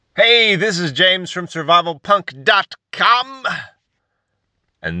Hey, this is James from survivalpunk.com,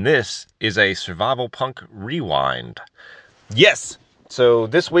 and this is a Survival Punk Rewind. Yes, so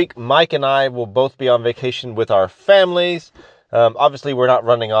this week Mike and I will both be on vacation with our families. Obviously, we're not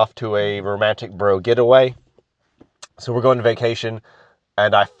running off to a romantic bro getaway, so we're going to vacation,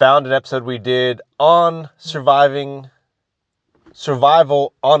 and I found an episode we did on survival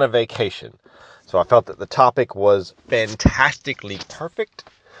on a vacation. So I felt that the topic was fantastically perfect.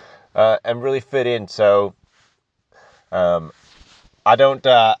 And really fit in. So, I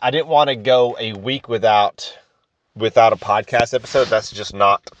didn't want to go a week without a podcast episode. That's just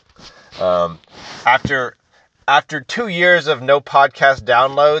not, after 2 years of no podcast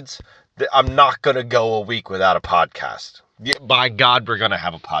downloads, I'm not going to go a week without a podcast. By God, we're going to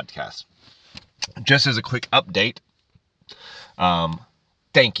have a podcast. Just as a quick update,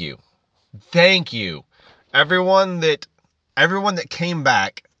 thank you. Everyone that came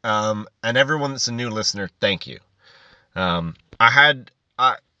back, and everyone that's a new listener, thank you. I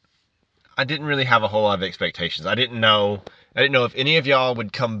didn't really have a whole lot of expectations. I didn't know if any of y'all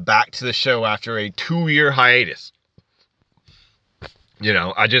would come back to the show after a 2-year hiatus.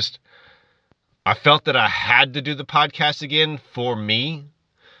 I felt that I had to do the podcast again for me,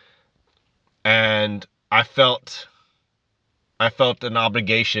 and I felt an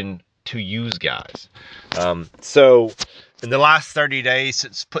obligation to use guys. So in the last 30 days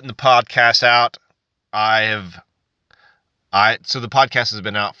since putting the podcast out, so the podcast has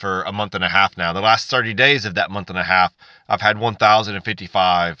been out for a month and a half now. The last 30 days of that month and a half, I've had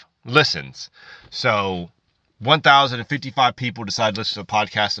 1,055 listens. So 1,055 people decided to listen to the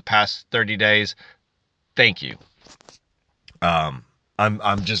podcast the past 30 days. Thank you. I'm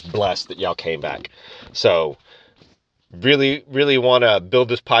just blessed that y'all came back. So really, really want to build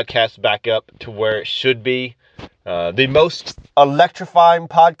this podcast back up to where it should be. The most electrifying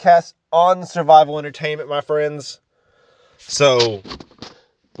podcast on survival entertainment, my friends. So,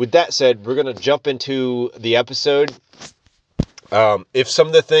 with that said, we're going to jump into the episode. If some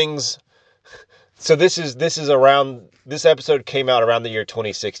of the things... So this episode came out around the year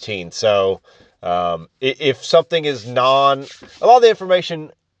 2016. So, if something is a lot of the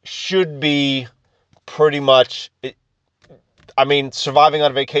information should be pretty much... surviving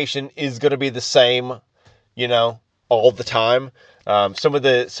on vacation is going to be the same, all the time. Some of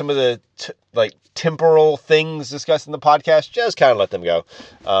the temporal things discussed in the podcast, just kind of let them go.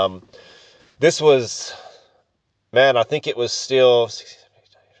 This was, I think it was still,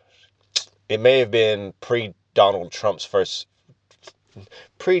 it may have been pre-Donald Trump's first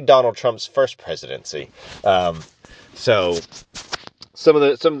presidency. So some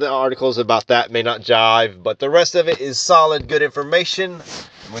of the articles about that may not jive, but the rest of it is solid, good information.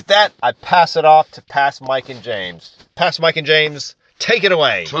 And with that, I pass it off to Mike and James. Mike and James, take it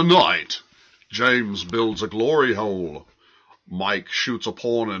away. Tonight, James builds a glory hole. Mike shoots a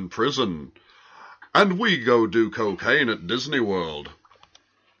pawn in prison. And we go do cocaine at Disney World.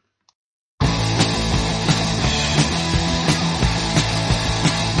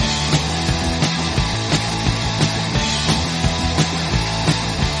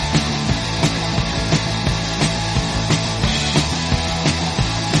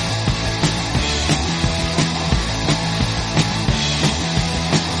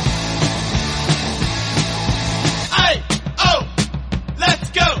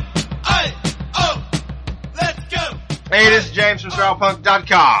 Hey, this is James from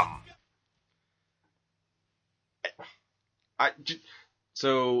survivalpunk.com.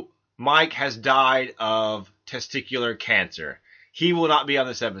 So, Mike has died of testicular cancer. He will not be on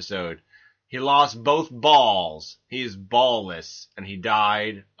this episode. He lost both balls. He is ballless, and he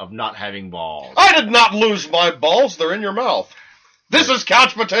died of not having balls. I did not lose my balls. They're in your mouth. This is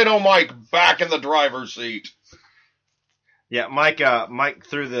Couch Potato Mike back in the driver's seat. Yeah, Mike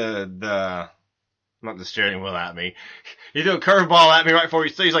threw not the steering wheel at me. He threw a curveball at me right before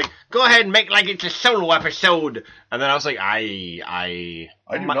he started. He's like, go ahead and make like it's a solo episode. And then I was like,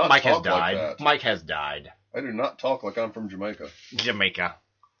 Mike has died. Like that. Mike has died. I do not talk like I'm from Jamaica. Jamaica.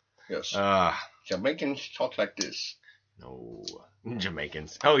 Yes. Jamaicans talk like this. No.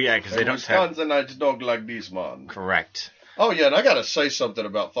 Jamaicans. Oh, yeah, because they don't Wisconsinites talk like this, man. Correct. Oh, yeah, and I gotta say something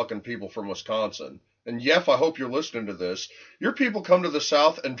about fucking people from Wisconsin. And Jeff, I hope you're listening to this. Your people come to the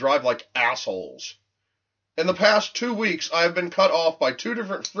South and drive like assholes. In the past 2 weeks, I have been cut off by 2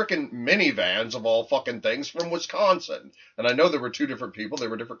 different frickin' minivans of all fucking things from Wisconsin. And I know there were 2 different people. They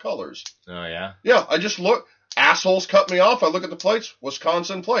were different colors. Oh, yeah? Yeah, I just look. Assholes cut me off. I look at the plates.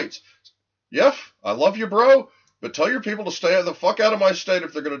 Wisconsin plates. Yep, I love you, bro. But tell your people to stay the fuck out of my state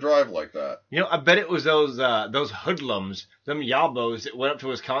if they're going to drive like that. You know, I bet it was those hoodlums, them yabos that went up to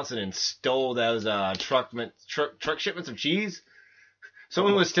Wisconsin and stole those truck shipments of cheese.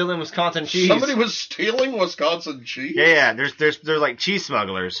 Someone was stealing Wisconsin cheese. Somebody was stealing Wisconsin cheese? Yeah, there's like cheese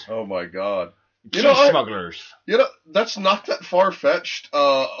smugglers. Oh my god. Cheese smugglers. That's not that far-fetched.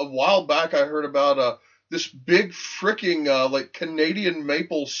 A while back I heard about this big fricking like Canadian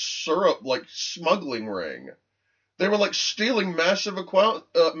maple syrup like smuggling ring. They were like stealing massive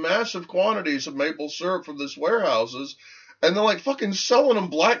quantities of maple syrup from these warehouses, and they're like fucking selling them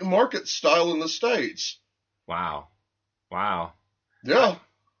black market style in the States. Wow. Yeah.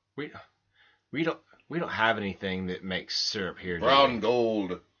 We don't have anything that makes syrup here. Brown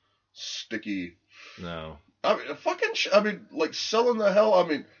gold, sticky. No. I mean, like selling the hell. I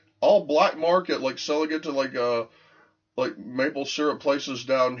mean, all black market, like selling it to like maple syrup places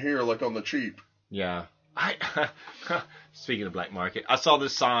down here, like on the cheap. Yeah. Speaking of black market, I saw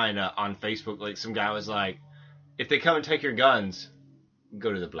this sign on Facebook. Like some guy was like, "If they come and take your guns,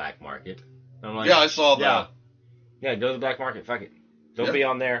 go to the black market." And I'm like, yeah, I saw that. Yeah, go to the black market. Fuck it. They'll be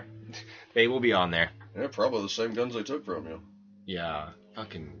on there. They will be on there. Yeah, probably the same guns they took from you. Yeah,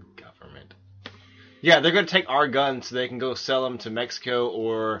 fucking government. Yeah, they're gonna take our guns so they can go sell them to Mexico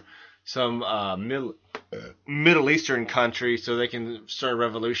or some Middle Eastern country so they can start a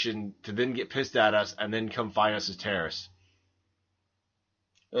revolution to then get pissed at us and then come find us as terrorists.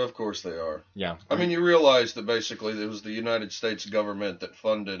 Of course they are. Yeah. I mean, you realize that basically it was the United States government that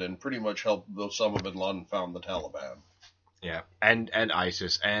funded and pretty much helped Osama bin Laden found the Taliban. Yeah, and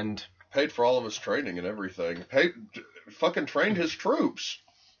ISIS, and paid for all of his training and everything. Fucking trained his troops.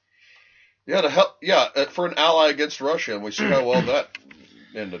 Yeah, to help. Yeah, for an ally against Russia, and we see how well that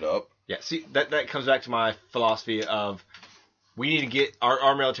ended up. Yeah, see that comes back to my philosophy of we need to get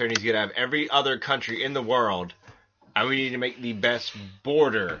our military needs to get out of every other country in the world, and we need to make the best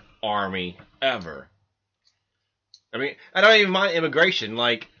border army ever. I mean, I don't even mind immigration.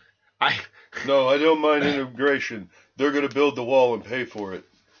 Like, No, I don't mind immigration. They're going to build the wall and pay for it.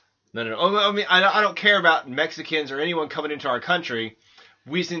 No. I mean, I don't care about Mexicans or anyone coming into our country.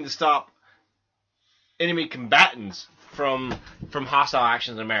 We just need to stop enemy combatants from hostile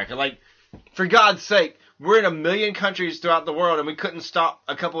actions in America. Like, for God's sake, we're in 1 million countries throughout the world, and we couldn't stop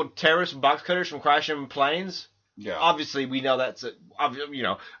a couple of terrorist box cutters from crashing planes. Yeah. Obviously, we know that's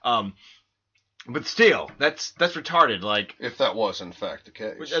but still, that's retarded. Like, if that was in fact the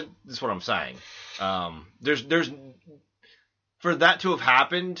case, that's what I'm saying. There's for that to have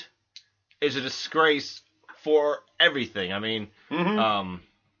happened is a disgrace for everything. I mean,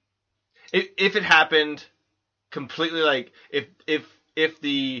 if it happened completely, like if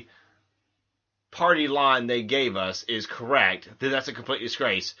the party line they gave us is correct, then that's a complete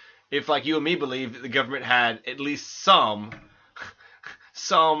disgrace. If, like, you and me believe that the government had at least some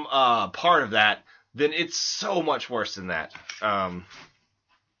part of that, then it's so much worse than that.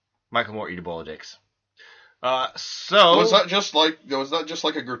 Michael Moore, eat a bowl of dicks. So was that just like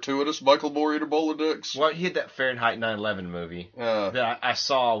a gratuitous Michael Moore eat a bowl of dicks? Well, he had that Fahrenheit 9/11 movie that I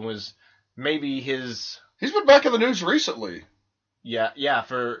saw was maybe his. He's been back in the news recently. Yeah.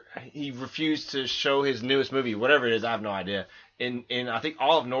 He refused to show his newest movie, whatever it is. I have no idea. In I think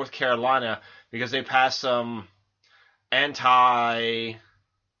all of North Carolina, because they passed some anti-queer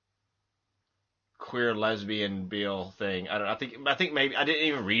lesbian bill thing. I think maybe I didn't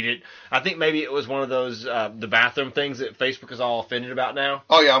even read it. I think maybe it was one of those the bathroom things that Facebook is all offended about now.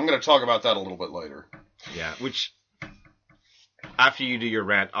 Oh yeah, I'm going to talk about that a little bit later. Yeah, which after you do your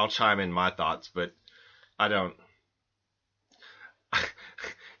rant, I'll chime in my thoughts, but I don't.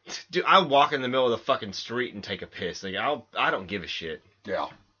 Dude, I walk in the middle of the fucking street and take a piss. Like, I don't give a shit. Yeah.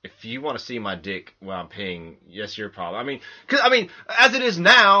 If you want to see my dick while I'm peeing, yes, your problem. I mean, as it is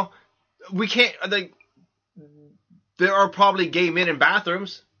now, we can't. Like, there are probably gay men in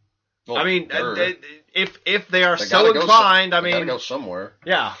bathrooms. Well, I mean, if they are so inclined, they gotta go somewhere.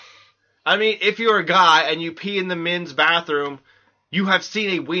 Yeah. I mean, if you're a guy and you pee in the men's bathroom, you have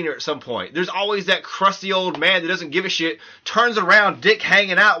seen a wiener at some point. There's always that crusty old man that doesn't give a shit, turns around, dick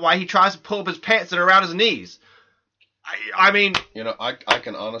hanging out while he tries to pull up his pants that are around his knees. I mean... You know, I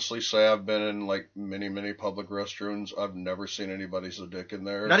can honestly say I've been in, like, many public restrooms. I've never seen anybody's dick in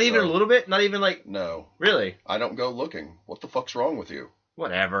there. Not even a little bit? Not even, like... No. Really? I don't go looking. What the fuck's wrong with you?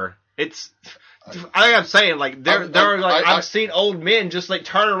 Whatever. It's... I'm saying, like, I've seen old men just, like,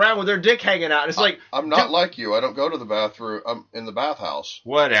 turn around with their dick hanging out. It's like... I'm not like you. I don't go to the bathroom. I'm in the bathhouse.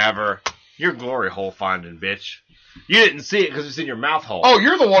 Whatever. You're glory hole finding, bitch. You didn't see it because it's in your mouth hole. Oh,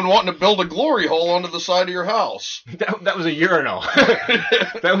 you're the one wanting to build a glory hole onto the side of your house. That was a urinal.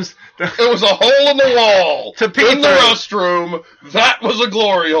 It was a hole in the wall. To pee in the restroom. That was a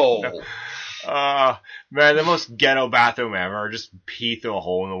glory hole. Man, the most ghetto bathroom ever. Just pee through a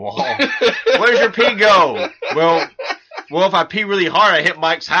hole in the wall. Where's your pee go? Well, if I pee really hard, I hit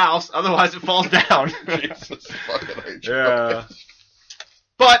Mike's house. Otherwise, it falls down. Jesus fucking hate you. Yeah.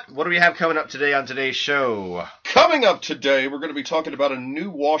 But what do we have coming up today on today's show? Coming up today, we're going to be talking about a new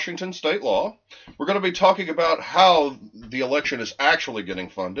Washington state law. We're going to be talking about how the election is actually getting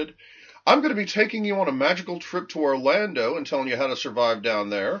funded. I'm going to be taking you on a magical trip to Orlando and telling you how to survive down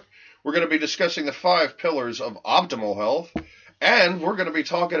there. We're going to be discussing the 5 pillars of optimal health. And we're going to be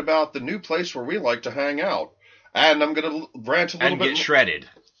talking about the new place where we like to hang out. And I'm going to rant a little bit. And get shredded.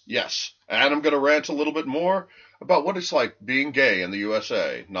 Yes. And I'm going to rant a little bit more about what it's like being gay in the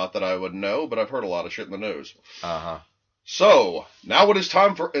USA. Not that I would know, but I've heard a lot of shit in the news. Uh-huh. So, now it is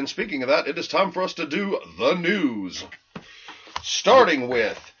time for, and speaking of that, it is time for us to do the news. Starting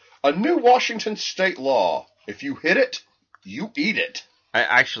with a new Washington state law. If you hit it, you eat it. I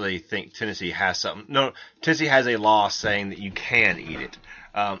actually think Tennessee has something. No, Tennessee has a law saying that you can eat it.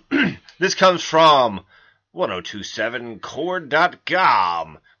 This comes from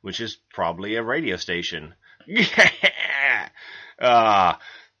 1027cord.com, which is probably a radio station.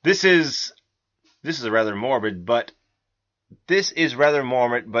 This is rather morbid, but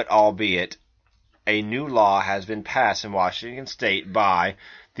albeit a new law has been passed in Washington State by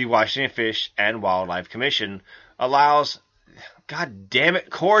the Washington Fish and Wildlife Commission. Allows, God damn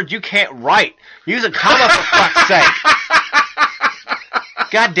it, Cord, you can't write. Use a comma for fuck's sake.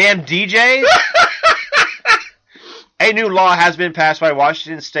 Goddamn DJs. A new law has been passed by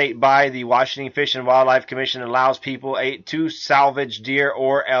Washington State by the Washington Fish and Wildlife Commission that allows people to salvage deer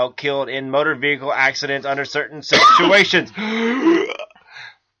or elk killed in motor vehicle accidents under certain situations. The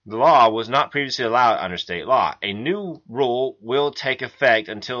law was not previously allowed under state law. A new rule will take effect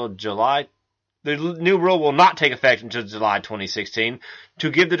until July. The new rule will not take effect until July 2016 to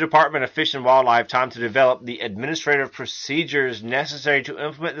give the Department of Fish and Wildlife time to develop the administrative procedures necessary to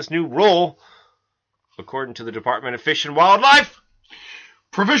implement this new rule. According to the Department of Fish and Wildlife.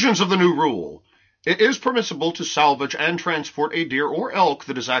 Provisions of the new rule. It is permissible to salvage and transport a deer or elk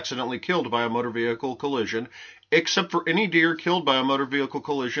that is accidentally killed by a motor vehicle collision, except for any deer killed by a motor vehicle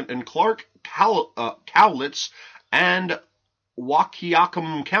collision in Clark, Cowlitz, and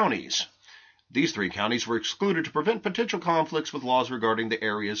Waukeakum counties. These 3 counties were excluded to prevent potential conflicts with laws regarding the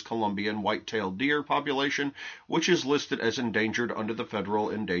area's Columbian white-tailed deer population, which is listed as endangered under the Federal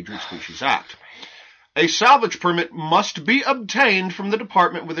Endangered Species Act. A salvage permit must be obtained from the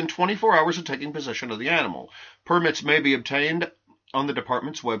department within 24 hours of taking possession of the animal. Permits may be obtained on the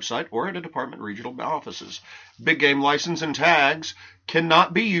department's website or at a department regional offices. Big game license and tags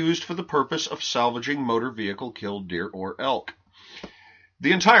cannot be used for the purpose of salvaging motor vehicle killed deer or elk.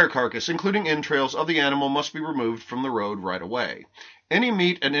 The entire carcass, including entrails of the animal, must be removed from the road right away. Any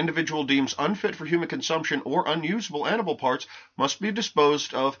meat an individual deems unfit for human consumption or unusable animal parts must be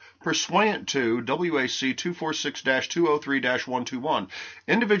disposed of pursuant to WAC 246-203-121.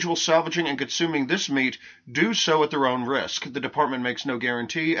 Individuals salvaging and consuming this meat do so at their own risk. The department makes no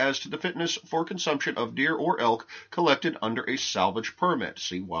guarantee as to the fitness for consumption of deer or elk collected under a salvage permit.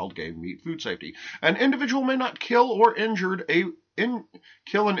 See Wild Game Meat Food Safety. An individual may not kill an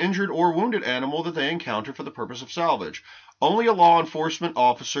injured or wounded animal that they encounter for the purpose of salvage. Only a law enforcement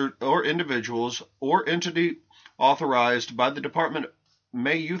officer or individuals or entity authorized by the department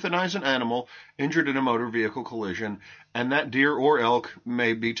may euthanize an animal injured in a motor vehicle collision, and that deer or elk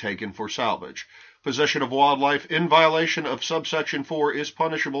may be taken for salvage. Possession of wildlife in violation of subsection 4 is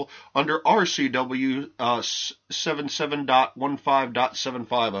punishable under RCW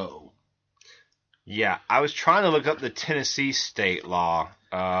 77.15.750. Yeah, I was trying to look up the Tennessee state law,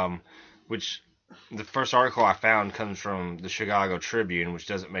 which the first article I found comes from the Chicago Tribune, which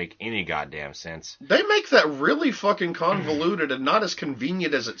doesn't make any goddamn sense. They make that really fucking convoluted and not as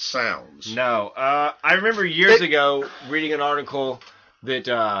convenient as it sounds. No, I remember years ago reading an article that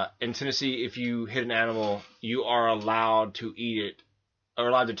in Tennessee, if you hit an animal, you are allowed to eat it, or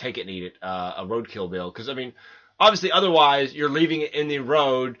allowed to take it and eat it, a roadkill bill. Because, I mean, obviously otherwise you're leaving it in the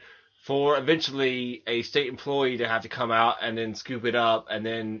road for eventually a state employee to have to come out and then scoop it up, and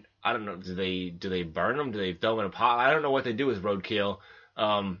then, I don't know, do they burn them? Do they throw them in a pot? I don't know what they do with roadkill.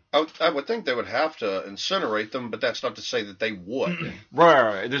 I would think they would have to incinerate them, but that's not to say that they would.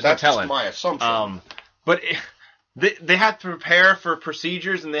 Right. There's no telling. That's my assumption. But they have to prepare for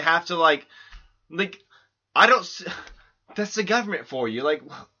procedures, and they have to, like, I don't... That's the government for you. Like,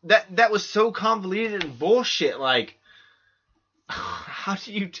 that was so convoluted and bullshit. Like, how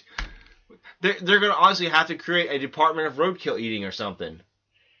do you... They're going to honestly have to create a department of roadkill eating or something.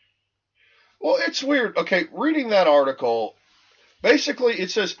 Well, it's weird. Okay, reading that article, basically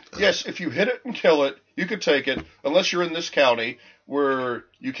it says, yes, if you hit it and kill it, you could take it, unless you're in this county where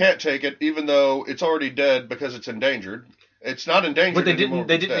you can't take it, even though it's already dead because it's endangered. It's not endangered But they anymore,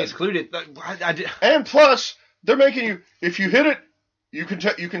 didn't dead. exclude it. And plus, they're making you, if you hit it, you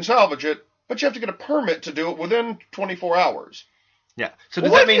can salvage it, but you have to get a permit to do it within 24 hours. Yeah. So Well,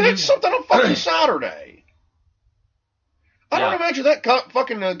 does what that if you mean hit something on fucking Saturday? I don't Yeah. imagine that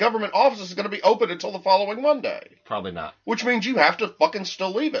fucking government office is going to be open until the following Monday. Probably not. Which means you have to fucking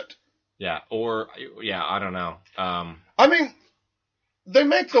still leave it. Yeah. Or, yeah, I don't know. I mean, they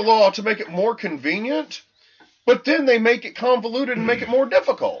make the law to make it more convenient, but then they make it convoluted and make it more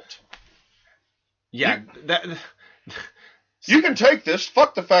difficult. Yeah. You can take this.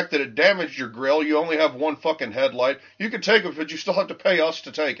 Fuck the fact that it damaged your grill. You only have one fucking headlight. You can take it, but you still have to pay us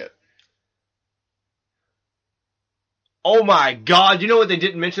to take it. Oh my God! You know what they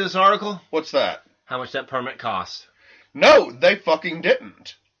didn't mention in this article? What's that? How much that permit costs. No, they fucking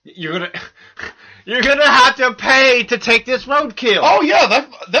didn't. You're gonna have to pay to take this roadkill. Oh yeah,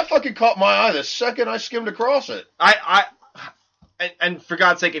 that fucking caught my eye the second I skimmed across it. And for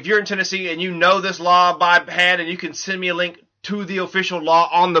God's sake, if you're in Tennessee and you know this law by hand and you can send me a link to the official law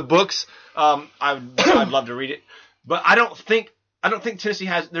on the books, I'd love to read it. But I don't think Tennessee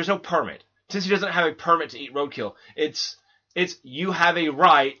there's no permit. Tennessee doesn't have a permit to eat roadkill. It's you have a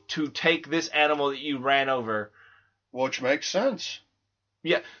right to take this animal that you ran over. Which makes sense.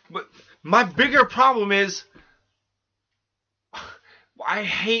 Yeah, but my bigger problem is I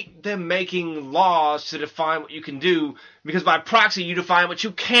hate them making laws to define what you can do, because by proxy you define what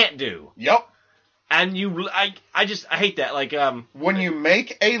you can't do. Yep. And I hate that. Like, when you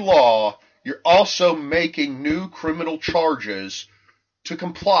make a law, you're also making new criminal charges to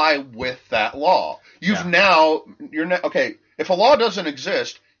comply with that law. Okay, if a law doesn't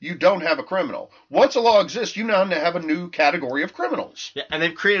exist, you don't have a criminal. Once a law exists, you now have a new category of criminals. Yeah, and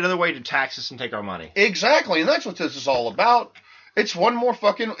they've created another way to tax us and take our money. Exactly, and that's what this is all about. It's one more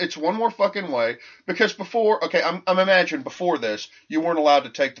fucking way. Because before, okay, I'm imagining before this, you weren't allowed to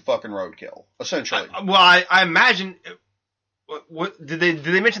take the fucking roadkill, essentially. I imagine. What did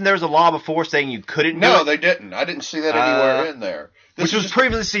they mention there was a law before saying you couldn't do it? No, they didn't. I didn't see that anywhere in there. Which was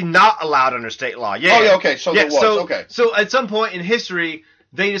previously not allowed under state law. Yeah. Oh, yeah, okay, so there was, okay. So at some point in history,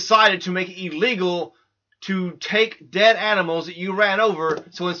 they decided to make it illegal to take dead animals that you ran over,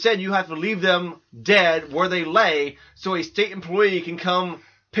 so instead you have to leave them dead where they lay, so a state employee can come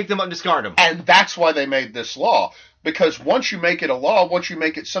pick them up and discard them. And that's why they made this law. Because once you make it a law, once you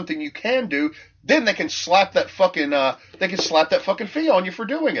make it something you can do, then they can slap that fucking fee on you for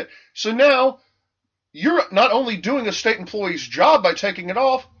doing it. So now, you're not only doing a state employee's job by taking it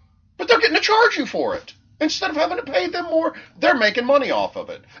off, but they're getting to charge you for it. Instead of having to pay them more, they're making money off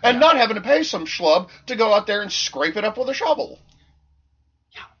of it. And not having to pay some schlub to go out there and scrape it up with a shovel.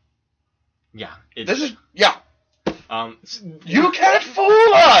 Yeah. You can't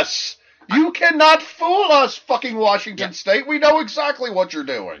fool us! You cannot fool us, fucking Washington State. We know exactly what you're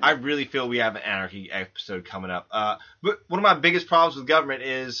doing. I really feel we have an anarchy episode coming up. But one of my biggest problems with government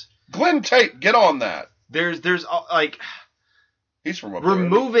is... Glenn Tate, get on that. There's like... He's from up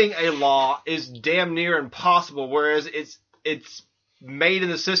removing a law is damn near impossible, whereas it's made in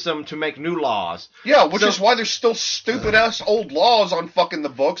the system to make new laws. Yeah, which is why there's still stupid-ass old laws on fucking the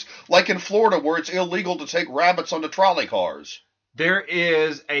books, like in Florida where it's illegal to take rabbits onto trolley cars. There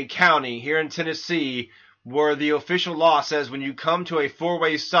is a county here in Tennessee where the official law says when you come to a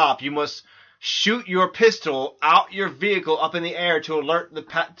four-way stop, you must shoot your pistol out your vehicle up in the air to alert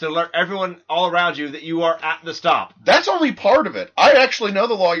everyone all around you that you are at the stop. That's only part of it. I actually know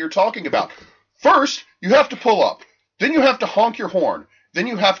the law you're talking about. First, you have to pull up. Then you have to honk your horn. Then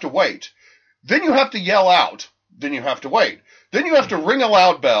you have to wait. Then you have to yell out. Then you have to wait. Then you have to ring a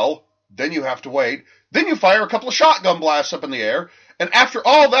loud bell. Then you have to wait. Then you fire a couple of shotgun blasts up in the air. And after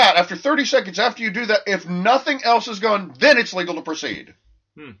all that, after 30 seconds after you do that, if nothing else is going, then it's legal to proceed.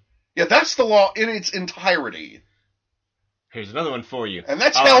 Yeah, that's the law in its entirety. Here's another one for you. And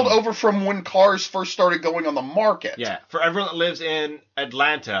that's held over from when cars first started going on the market. Yeah, for everyone that lives in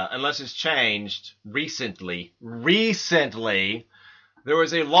Atlanta, unless it's changed recently, there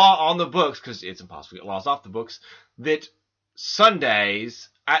was a law on the books, because it's impossible to get laws off the books, that Sundays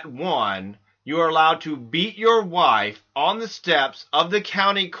at 1, you are allowed to beat your wife on the steps of the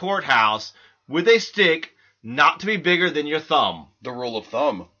county courthouse with a stick not to be bigger than your thumb. The rule of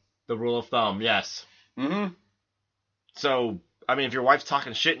thumb. The rule of thumb, yes. Mm-hmm. So, I mean, if your wife's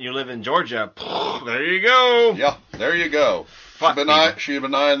talking shit and you live in Georgia, there you go. Yeah, there you go. Fuck She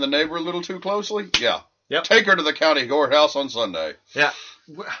been eyeing the neighbor a little too closely? Yeah. Yep. Take her to the county courthouse on Sunday. Yeah.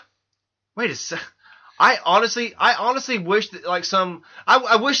 Wait a sec. I honestly wish that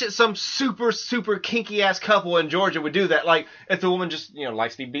I wish that some super kinky ass couple in Georgia would do that. Like if the woman just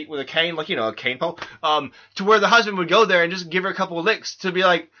likes to be beat with a cane, like a cane pole, to where the husband would go there and just give her a couple of licks to be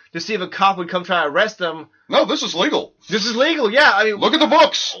like to see if a cop would come try to arrest them. No, this is legal. This is legal. Yeah, I mean, look at the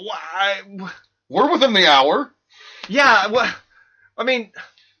books. We're within the hour. Yeah. I mean,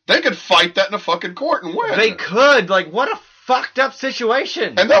 they could fight that in a fucking court and win. They could. Like, what a fucked up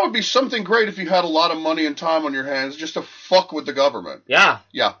situation. And that would be something great if you had a lot of money and time on your hands just to fuck with the government. Yeah.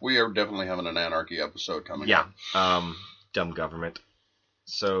 Yeah, we are definitely having an anarchy episode coming up. Yeah. Dumb government.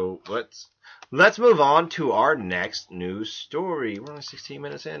 So let's move on to our next news story. We're only 16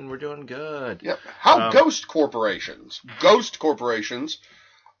 minutes in. We're doing good. Yep. How ghost corporations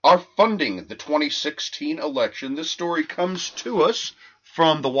are funding the 2016 election. This story comes to us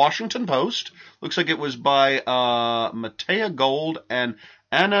from the Washington Post. Looks like it was by Matea Gold and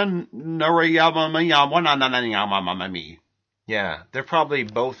Anna Narayamami. Yeah, they're probably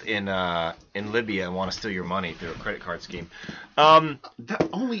both in Libya and want to steal your money through a credit card scheme.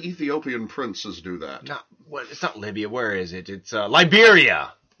 Only Ethiopian princes do that. It's not Libya. Where is it? It's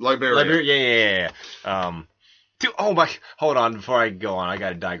Liberia. Liberia. Yeah. Hold on. Before I go on, I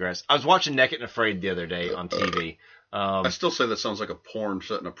gotta digress. I was watching Naked and Afraid the other day on TV. I still say that sounds like a porn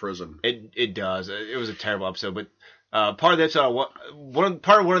set in a prison. It does. It was a terrible episode, but part of the episode, one of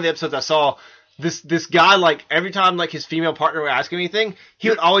the episodes I saw, this guy, like every time like his female partner would ask him anything, he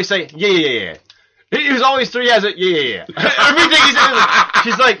would always say yeah. He was always three as a yeah. Everything he said,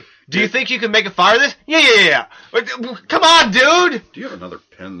 she's like, do you think you can make a fire of this? Yeah. Come on, dude. Do you have another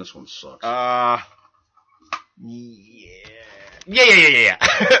pen? This one sucks. Yeah.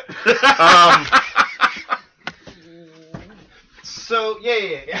 So,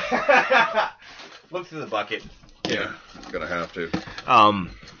 yeah. Look through the bucket. Yeah, gonna have to.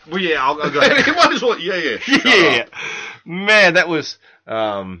 Well, yeah, I'll go ahead. You might as well, yeah. Yeah. Man, that was,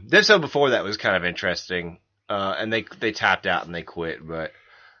 the episode before that was kind of interesting. And they tapped out and they quit, but,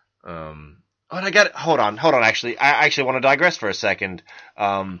 hold on, actually. I actually want to digress for a second.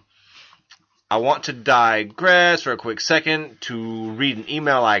 I want to digress for a quick second to read an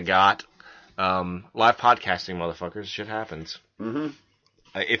email I got. Live podcasting, motherfuckers. Shit happens. Mm-hmm.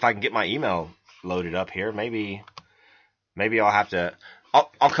 If I can get my email loaded up here, maybe I'll have to.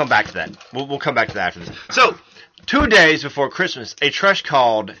 I'll come back to that. We'll come back to that after this. So, 2 days before Christmas, a trust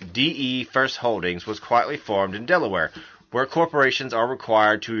called DE First Holdings was quietly formed in Delaware, where corporations are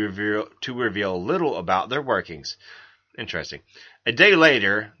required to reveal little about their workings. Interesting. A day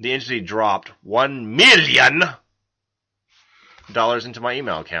later, the entity dropped $1 million into my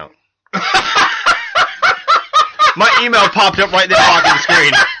email account. My email popped up right there on the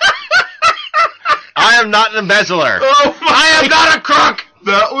screen. I am not an embezzler. I am not a crook.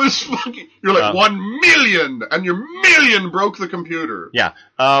 That was fucking... You're like, 1 million, and your million broke the computer. Yeah.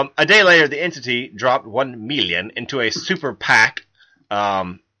 A day later, the entity dropped $1 million into a super PAC.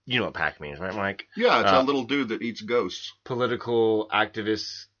 You know what PAC means, right, Mike? Yeah, it's a little dude that eats ghosts. Political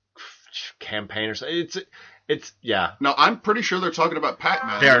activist campaign or something. It's yeah. No, I'm pretty sure they're talking about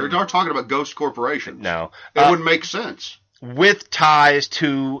Pac-Man. They're not talking about ghost corporations. No. It wouldn't make sense. With ties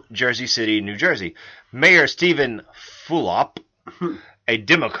to Jersey City, New Jersey. Mayor Stephen Fulop, a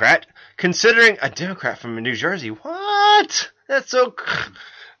Democrat, considering a Democrat from New Jersey. What? That's so...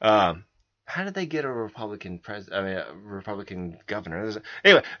 how did they get a Republican Republican governor?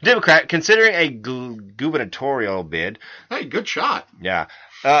 Anyway, Democrat, considering a gubernatorial bid. Hey, good shot. Yeah.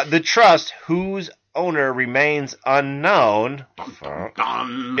 The trust, whose owner remains unknown,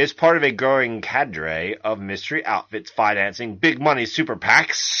 is part of a growing cadre of mystery outfits financing big money super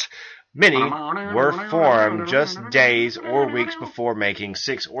PACs. Many were formed just days or weeks before making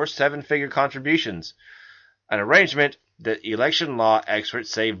 6 or 7 figure contributions. An arrangement that election law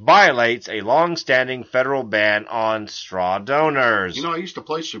experts say violates a long-standing federal ban on straw donors. You know, I used to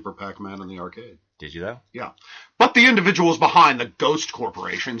play Super Pac-Man in the arcade. Did you, though? Yeah. But the individuals behind the ghost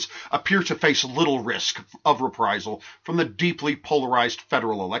corporations appear to face little risk of reprisal from the deeply polarized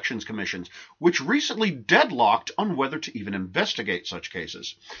Federal Elections Commission, which recently deadlocked on whether to even investigate such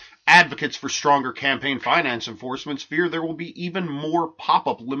cases. Advocates for stronger campaign finance enforcements fear there will be even more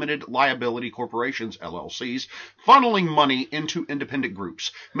pop-up limited liability corporations, LLCs, funneling money into independent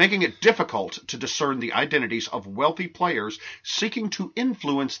groups, making it difficult to discern the identities of wealthy players seeking to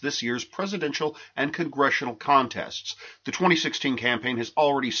influence this year's presidential and congressional contests. The 2016 campaign has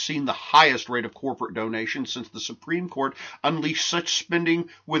already seen the highest rate of corporate donations since the Supreme Court unleashed such spending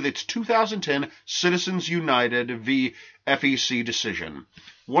with its 2010 Citizens United v. FEC decision.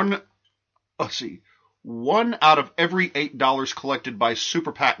 One out of every $8 collected by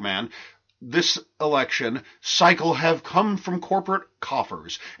Super PAC-Man this election cycle have come from corporate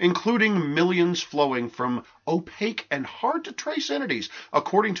coffers, including millions flowing from opaque and hard-to-trace entities,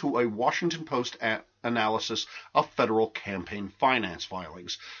 according to a Washington Post analysis of federal campaign finance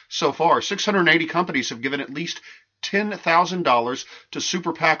filings. So far, 680 companies have given at least $10,000 to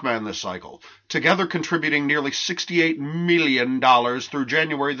Super PAC-Man this cycle, together contributing nearly $68 million through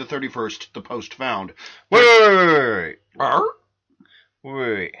January the 31st, the Post found. Wait.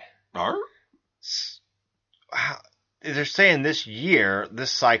 They're saying this year,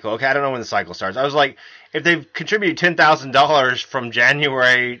 this cycle. Okay, I don't know when the cycle starts. I was like, if they've contributed $10,000 from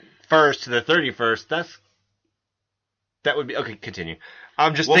January 1st to the 31st, that would be okay. Continue.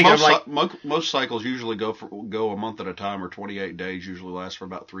 I'm just thinking, most cycles usually go a month at a time, or 28 days. Usually last for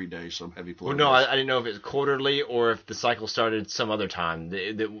about 3 days. Some heavy flow. Well, no, I didn't know if it's quarterly or if the cycle started some other time.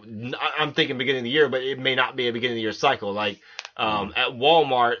 I'm thinking beginning of the year, but it may not be a beginning of the year cycle. Like at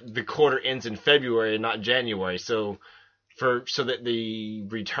Walmart, the quarter ends in February and not January. So that the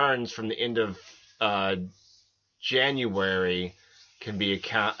returns from the end of January can be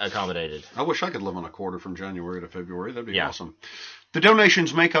accommodated. I wish I could live on a quarter from January to February. That'd be awesome. The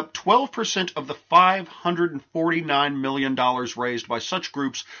donations make up 12% of the $549 million raised by such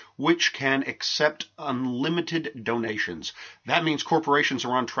groups which can accept unlimited donations. That means corporations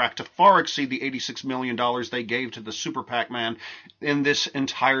are on track to far exceed the $86 million they gave to the Super PAC-Man in this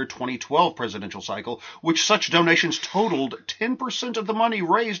entire 2012 presidential cycle, which such donations totaled 10% of the money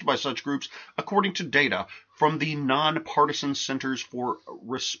raised by such groups, according to data from the Nonpartisan Centers for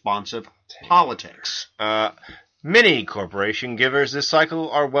Responsive Politics. Many corporation givers this cycle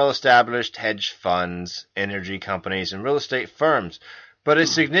are well-established hedge funds, energy companies, and real estate firms, but a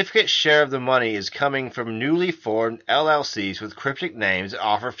significant share of the money is coming from newly formed LLCs with cryptic names that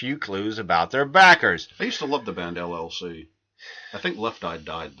offer few clues about their backers. I used to love the band LLC. I think Left Eye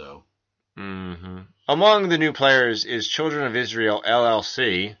died, though. Mm-hmm. Among the new players is Children of Israel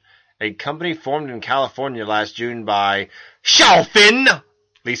LLC, a company formed in California last June by Xiaofin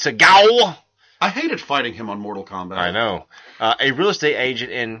Lisa Gao. I hated fighting him on Mortal Kombat. I know. A real estate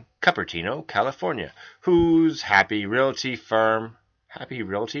agent in Cupertino, California, whose Happy Realty firm...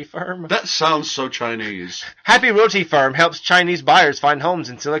 That sounds so Chinese. Happy Realty firm helps Chinese buyers find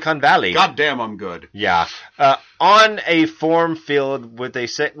homes in Silicon Valley. God damn, I'm good. Yeah. On a form filled with the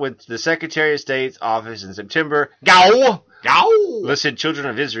Secretary of State's office in September, Gao listed Children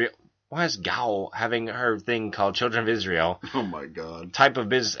of Israel... Why is Gao having her thing called Children of Israel? Oh my God. Type of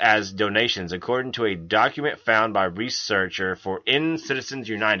business as donations, according to a document found by researcher for In Citizens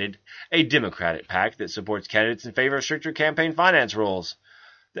United, a Democratic PAC that supports candidates in favor of stricter campaign finance rules.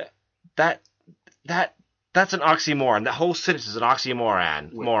 That's an oxymoron. That whole sentence is an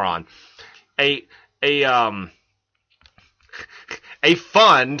oxymoron. Moron. A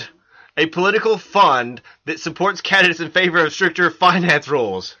fund, a political fund that supports candidates in favor of stricter finance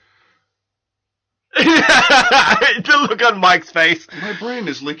rules. The look on Mike's face. My brain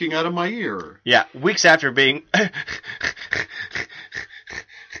is leaking out of my ear. Yeah, weeks after being...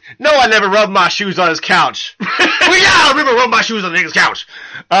 No, I never rubbed my shoes on his couch. I remember rubbing my shoes on the nigga's couch.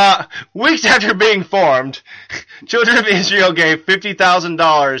 Weeks after being formed, Children of Israel gave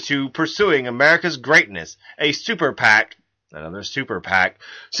 $50,000 to Pursuing America's Greatness, a super PAC, another super PAC,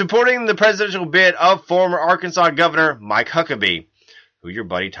 supporting the presidential bid of former Arkansas Governor Mike Huckabee, who your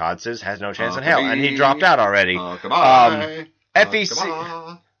buddy Todd says has no chance in hell, and he dropped out already.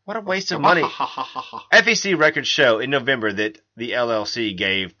 FEC, what a waste of money. FEC records show in November that the LLC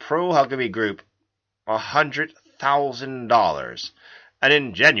gave pro-Huckabee Group $100,000, and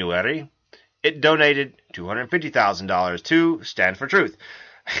in January, it donated $250,000 to Stand for Truth,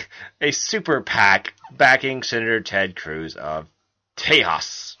 a super PAC backing Senator Ted Cruz of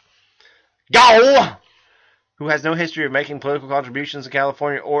Tejas. Go! Who has no history of making political contributions in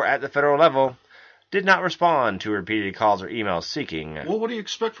California or at the federal level, did not respond to repeated calls or emails seeking... Well, what do you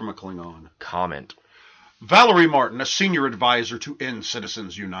expect from a Klingon? Comment. Valerie Martin, a senior advisor to End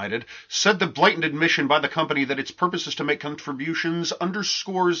Citizens United, said the blatant admission by the company that its purpose is to make contributions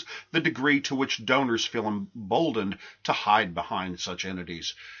underscores the degree to which donors feel emboldened to hide behind such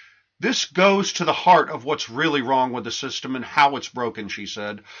entities. This goes to the heart of what's really wrong with the system and how it's broken, she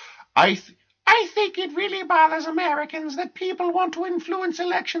said. I I think it really bothers Americans that people want to influence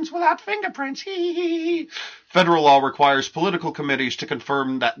elections without fingerprints. Federal law requires political committees to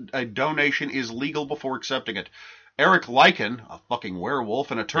confirm that a donation is legal before accepting it. Eric Lycan, a fucking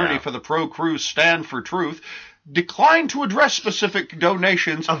werewolf, an attorney for the pro-Cruz Stand for Truth, declined to address specific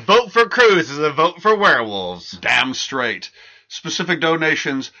donations. A vote for Cruz is a vote for werewolves. Damn straight. Specific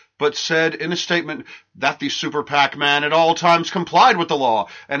donations, but said in a statement that the Super PAC man at all times complied with the law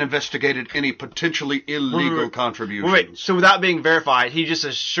and investigated any potentially illegal contributions. Wait, so without being verified, he just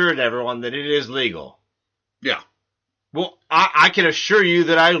assured everyone that it is legal. Yeah. Well, I can assure you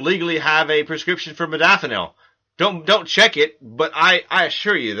that I legally have a prescription for modafinil. Don't check it, but I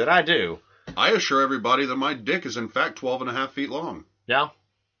assure you that I do. I assure everybody that my dick is in fact 12.5 feet long. Yeah.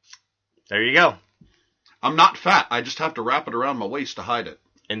 There you go. I'm not fat. I just have to wrap it around my waist to hide it.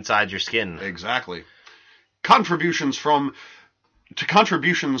 Inside your skin. Exactly. Contributions from a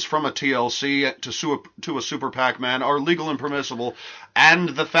TLC to a Super PAC man are legal and permissible, and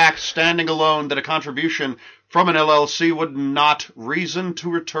the fact standing alone that a contribution from an LLC would not be a reason to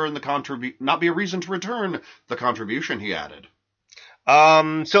return the contribution, he added.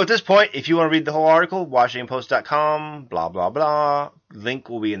 So at this point, if you want to read the whole article, WashingtonPost.com, blah, blah, blah. Link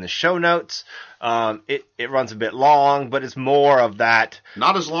will be in the show notes. It runs a bit long, but it's more of that.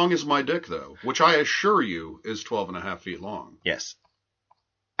 Not as long as my dick, though, which I assure you is 12.5 feet long. Yes.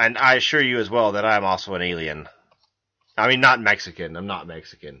 And I assure you as well that I'm also an alien. I mean, not Mexican. I'm not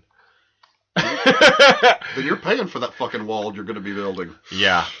Mexican. Then you're paying for that fucking wall you're going to be building.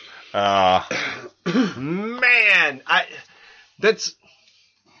 Yeah. Man,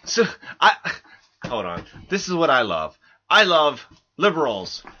 hold on. This is what I love. I love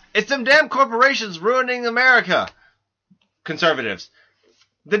liberals. It's them damn corporations ruining America. Conservatives.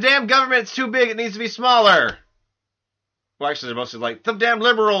 The damn government's too big. It needs to be smaller. Well, actually, they're mostly like, the damn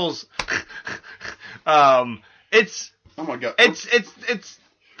liberals. It's... Oh my God. It's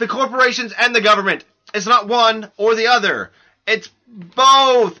the corporations and the government. It's not one or the other. It's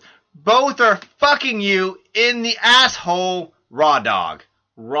both. Both are fucking you in the asshole. Raw dog.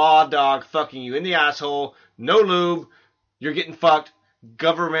 Raw dog fucking you in the asshole. No lube. You're getting fucked.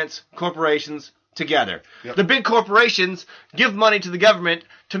 Governments, corporations, together. Yep. The big corporations give money to the government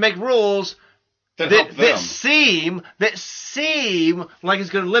to make rules that seem like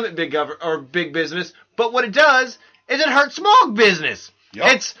it's going to limit big business, but what it does is it hurts small business.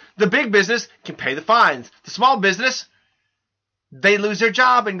 Yep. It's the big business can pay the fines. The small business, they lose their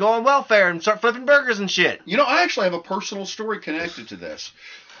job and go on welfare and start flipping burgers and shit. You know, I actually have a personal story connected to this.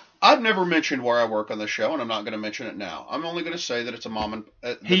 I've never mentioned where I work on the show, and I'm not going to mention it now. I'm only going to say that it's a mom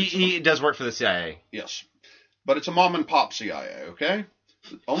and... He does work for the CIA. Yes. But it's a mom and pop CIA, okay?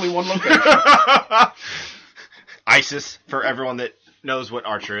 Only one location. ISIS, for everyone that knows what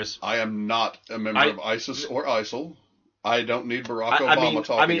Archer is. I am not a member of ISIS or ISIL. I don't need Barack Obama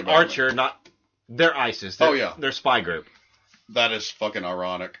talking about Archer, it. not... They're ISIS. They're spy group. That is fucking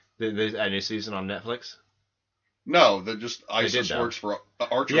ironic. There's a new season on Netflix? No, that just ISIS works for...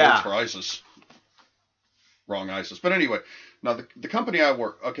 Archer works for ISIS. Wrong ISIS. But anyway, now the company I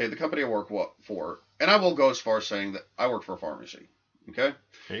work for, and I will go as far as saying that I work for a pharmacy. Okay?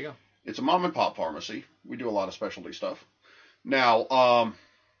 There you go. It's a mom and pop pharmacy. We do a lot of specialty stuff. Now,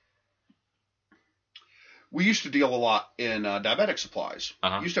 we used to deal a lot in diabetic supplies.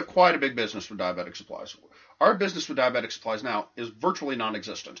 We used to have quite a big business with diabetic supplies. Our business with diabetic supplies now is virtually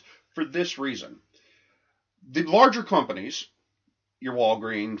non-existent for this reason. The larger companies, your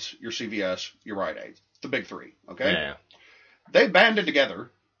Walgreens, your CVS, your Rite Aid, the big three, okay? Yeah. They banded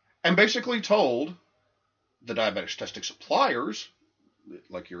together and basically told the diabetic testing suppliers,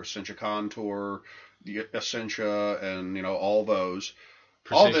 like your Essentia Contour, the Essentia, and, you know, all those.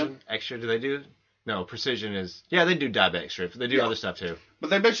 Precision Extra, do they do? No, Precision is... Yeah, they do diabetic strips. They do other stuff, too. But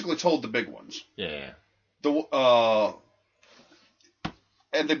they basically told the big ones. Yeah.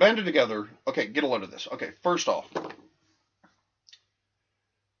 And they banded together. Okay, get a load of this. Okay, first off,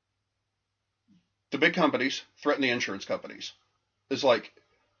 the big companies threaten the insurance companies. It's like,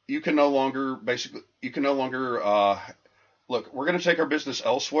 you can no longer, look, we're going to take our business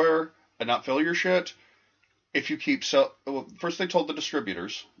elsewhere and not fill your shit. If you keep first they told the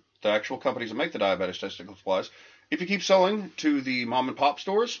distributors, the actual companies that make the diabetes testing supplies, if you keep selling to the mom and pop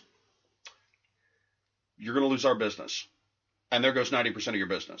stores, you're going to lose our business. And there goes 90% of your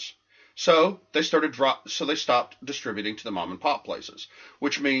business. So they stopped distributing to the mom and pop places,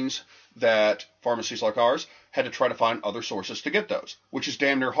 which means that pharmacies like ours had to try to find other sources to get those, which is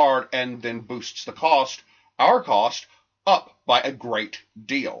damn near hard and then boosts the cost, our cost, up by a great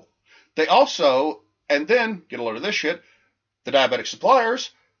deal. They also, and then, get a load of this shit, the diabetic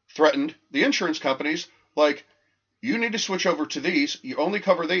suppliers threatened the insurance companies, like, you need to switch over to these. You only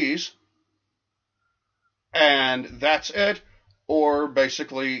cover these, and that's it. Or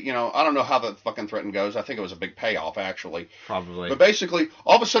basically, I don't know how the fucking threaten goes. I think it was a big payoff, actually. Probably. But basically,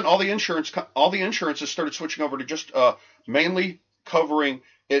 all of a sudden, all the insurances started switching over to just mainly covering.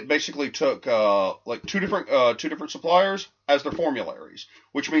 It basically took like two different suppliers as their formularies,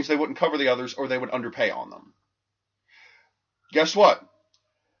 which means they wouldn't cover the others or they would underpay on them. Guess what?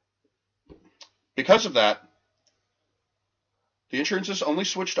 Because of that, the insurances only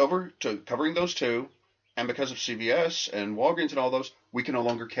switched over to covering those two, and because of CVS and Walgreens and all those, we can no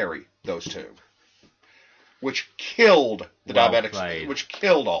longer carry those two, which killed the diabetics, which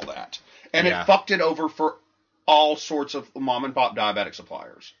killed all that, and it fucked it over for all sorts of mom and pop diabetic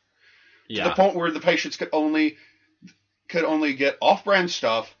suppliers. To the point where the patients could only get off-brand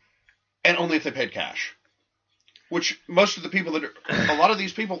stuff, and only if they paid cash. Which most of the people a lot of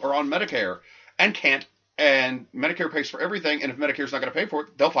these people are on Medicare and can't. And Medicare pays for everything, and if Medicare's not going to pay for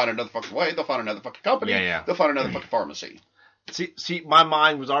it, they'll find another fucking way. They'll find another fucking company. They'll find another fucking pharmacy. See, my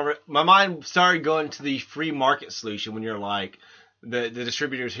mind started going to the free market solution when you're like, the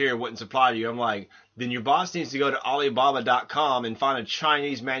distributors here wouldn't supply to you. I'm like, then your boss needs to go to Alibaba.com and find a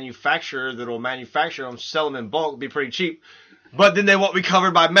Chinese manufacturer that will manufacture them, sell them in bulk, be pretty cheap. But then they won't be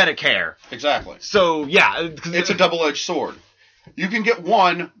covered by Medicare. Exactly. So, yeah. It's a double-edged sword. You can get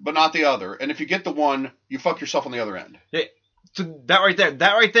one, but not the other. And if you get the one, you fuck yourself on the other end. Yeah. So that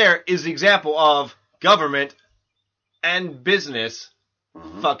right there is the example of government and business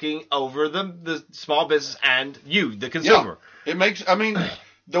fucking over the small business and you, the consumer. Yeah. It makes,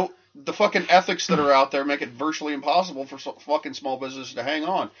 the fucking ethics that are out there make it virtually impossible for fucking small business to hang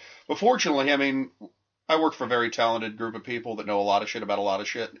on. But fortunately, I work for a very talented group of people that know a lot of shit about a lot of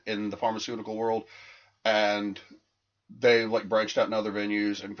shit in the pharmaceutical world, and they like branched out in other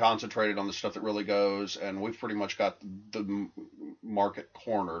venues and concentrated on the stuff that really goes, and we've pretty much got the market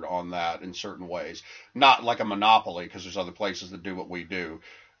cornered on that in certain ways. Not like a monopoly, because there's other places that do what we do,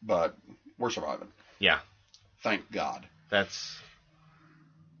 but we're surviving. Yeah. Thank God.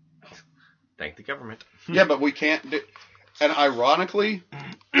 Thank the government. Yeah, but we can't do... And ironically,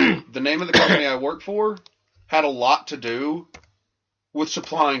 the name of the company I work for had a lot to do with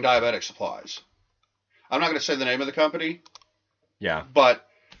supplying diabetic supplies. I'm not going to say the name of the company. Yeah. But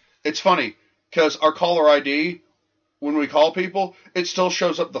it's funny, because our caller ID, when we call people, it still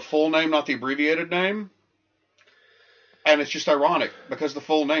shows up the full name, not the abbreviated name. And it's just ironic, because the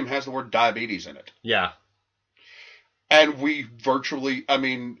full name has the word diabetes in it. Yeah. And we virtually,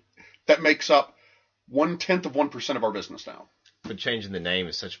 that makes up 0.1% of our business now. But changing the name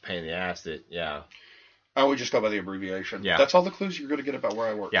is such a pain in the ass that, yeah. I would just go by the abbreviation. Yeah. That's all the clues you're going to get about where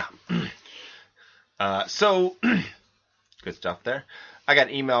I work. Yeah. So, good stuff there. I got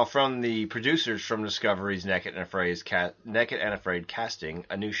an email from the producers from Discovery's Naked and Afraid casting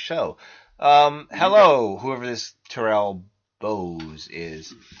a new show. Hello, whoever this Terrell Bowes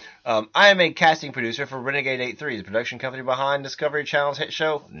is. I am a casting producer for Renegade 83, the production company behind Discovery Channel's hit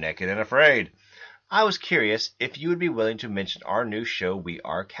show, Naked and Afraid. I was curious if you would be willing to mention our new show we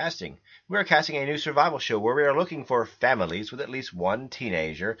are casting. We are casting a new survival show where we are looking for families with at least one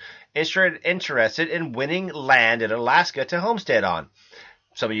teenager interested in winning land in Alaska to homestead on.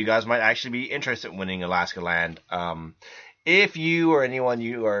 Some of you guys might actually be interested in winning Alaska land. If you or anyone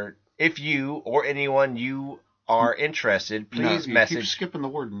you are interested, please message. Keep skipping the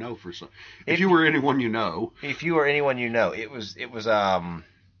word "no" for some. If you or anyone you know. If you or anyone you know, it was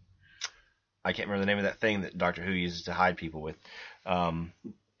I can't remember the name of that thing that Doctor Who uses to hide people with.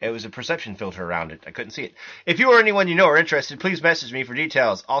 It was a perception filter around it. I couldn't see it. If you or anyone you know are interested, please message me for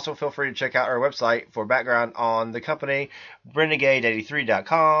details. Also, feel free to check out our website for background on the company,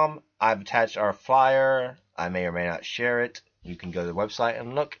 renegade83.com. I've attached our flyer. I may or may not share it. You can go to the website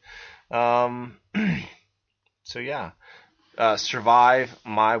and look. So, yeah. Survive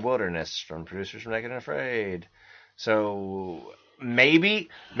My Wilderness from producers from Naked and Afraid. So, maybe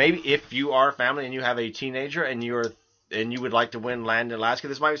if you are a family and you have a teenager and you would like to win land in Alaska,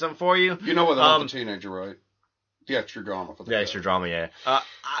 this might be something for you. You know what about the teenager, right? The extra drama. The extra drama, yeah.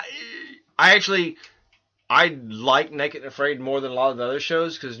 I like Naked and Afraid more than a lot of the other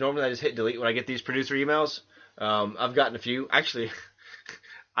shows, because normally I just hit delete when I get these producer emails. I've gotten a few. Actually,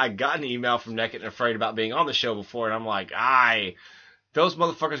 I got an email from Naked and Afraid about being on the show before, and I'm like, those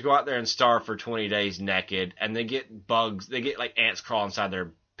motherfuckers go out there and starve for 20 days naked, and they get bugs. They get like ants crawl inside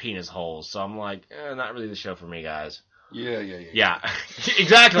their penis holes. So I'm like, not really the show for me, guys. Yeah.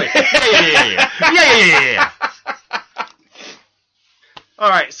 Exactly. Yeah. All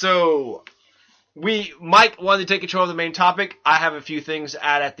right, so Mike wanted to take control of the main topic. I have a few things to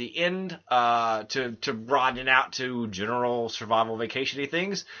add at the end to broaden it out to general survival vacation-y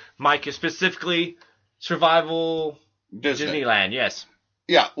things. Mike is specifically survival Disneyland, yes.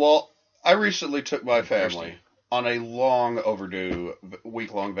 Yeah, well, I recently took my family on a long overdue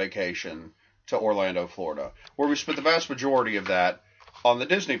week-long vacation to Orlando, Florida, where we spent the vast majority of that on the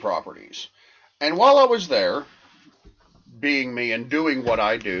Disney properties. And while I was there, being me and doing what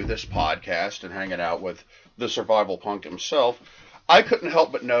I do, this podcast and hanging out with the survival punk himself, I couldn't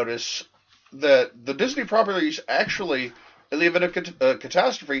help but notice that the Disney properties actually, in the event of a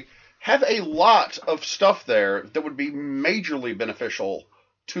catastrophe, have a lot of stuff there that would be majorly beneficial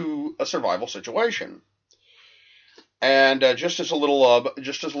to a survival situation. And just as a little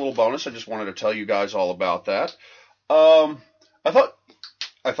bonus, I just wanted to tell you guys all about that. I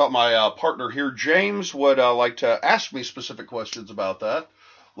thought my partner here, James, would like to ask me specific questions about that.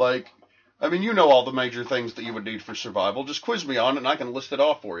 Like, I mean, you know all the major things that you would need for survival. Just quiz me on it, and I can list it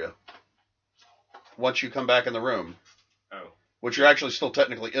off for you once you come back in the room. Oh. Which you're actually still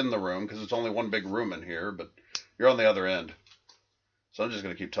technically in the room, because it's only one big room in here, but you're on the other end. So I'm just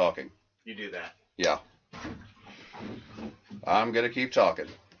going to keep talking. You do that. Yeah. I'm going to keep talking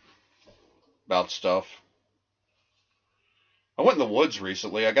about stuff. I went in the woods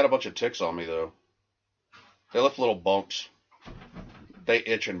recently. I got a bunch of ticks on me, though. They left little bumps. They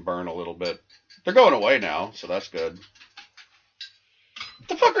itch and burn a little bit. They're going away now, so that's good. What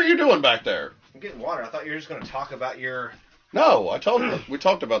the fuck are you doing back there? I'm getting water. I thought you were just going to talk about your... No, I told you. We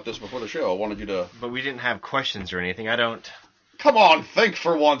talked about this before the show. I wanted you to... But we didn't have questions or anything. I don't... Come on, think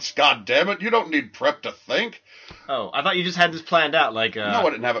for once, goddammit. You don't need prep to think. Oh, I thought you just had this planned out, like... No, I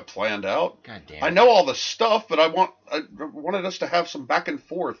didn't have it planned out. God damn it. I know all the stuff, but I wanted us to have some back and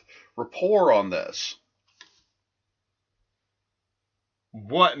forth rapport on this.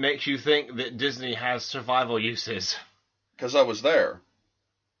 What makes you think that Disney has survival uses? Because I was there.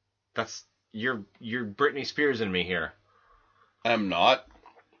 That's... You're Britney Spears in me here. I'm not.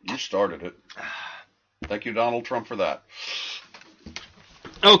 You started it. Thank you, Donald Trump, for that.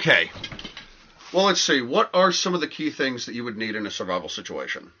 Okay. Well, let's see. What are some of the key things that you would need in a survival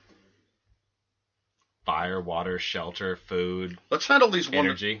situation? Fire, water, shelter, food. Let's handle these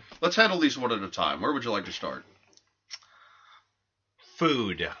energy. Let's handle these one at a time. Where would you like to start?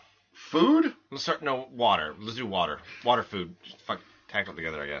 Food. Food? Let's start. No, water. Let's do water. Water, food. Just tackle it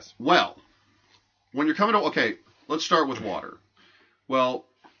together, I guess. Well, when you're coming to... Okay, let's start with water. Well,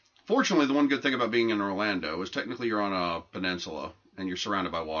 fortunately, the one good thing about being in Orlando is technically you're on a peninsula and you're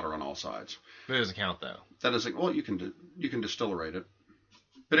surrounded by water on all sides. That doesn't count, though. That doesn't... Well, you can distillate it.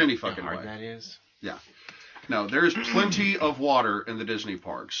 But any fucking way. How hard that is? Yeah. No, there is plenty of water in the Disney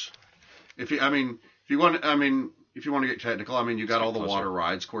parks. If you want to get technical, you got all the water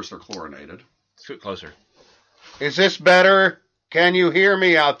rides. Of course, they're chlorinated. Scoot closer. Is this better? Can you hear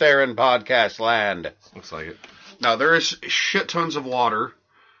me out there in podcast land? Looks like it. Now, there is shit tons of water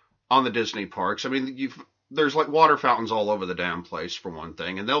on the Disney parks. There's like water fountains all over the damn place, for one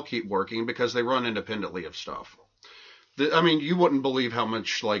thing, and they'll keep working because they run independently of stuff. You wouldn't believe how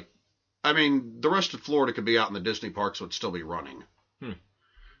much, the rest of Florida could be out in the Disney parks would still be running.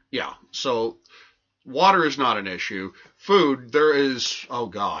 Yeah, so water is not an issue. Food, there is, oh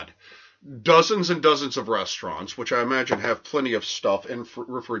God, dozens and dozens of restaurants, which I imagine have plenty of stuff in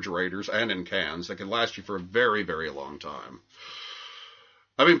refrigerators and in cans that can last you for a very, very long time.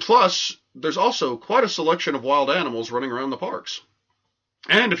 Plus, there's also quite a selection of wild animals running around the parks.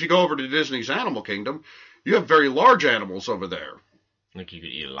 And if you go over to Disney's Animal Kingdom, you have very large animals over there. Like you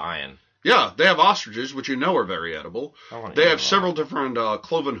could eat a lion. Yeah, they have ostriches, which are very edible. They have several different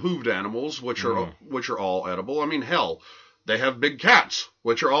cloven-hooved animals, which are all edible. Hell, they have big cats,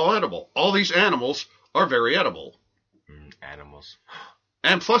 which are all edible. All these animals are very edible. Animals.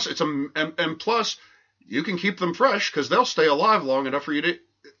 And plus, plus, you can keep them fresh because they'll stay alive long enough for you to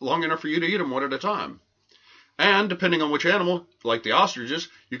eat them one at a time. And depending on which animal, like the ostriches,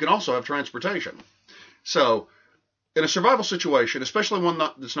 you can also have transportation. So, in a survival situation, especially one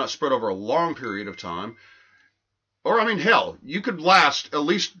that's not spread over a long period of time, or hell, you could last at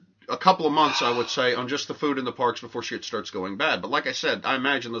least a couple of months, I would say, on just the food in the parks before shit starts going bad. But like I said, I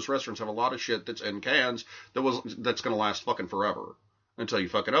imagine those restaurants have a lot of shit that's in cans that's going to last fucking forever until you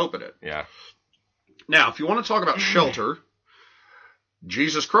fucking open it. Yeah. Now, if you want to talk about shelter,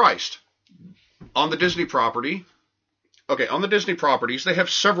 Jesus Christ. On the Disney properties, they have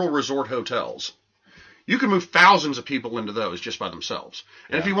several resort hotels. You can move thousands of people into those just by themselves.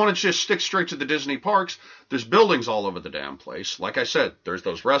 And if you want to just stick straight to the Disney parks, there's buildings all over the damn place. Like I said, there's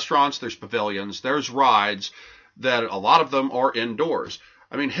those restaurants, there's pavilions, there's rides, that a lot of them are indoors.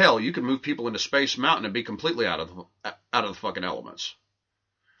 I mean, hell, you could move people into Space Mountain and be completely out of the fucking elements.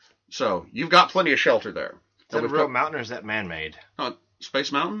 So you've got plenty of shelter there. Is that a real mountain or is that man-made?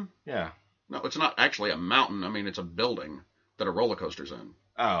 Space Mountain? Yeah. No, it's not actually a mountain. I mean, it's a building that a roller coaster's in.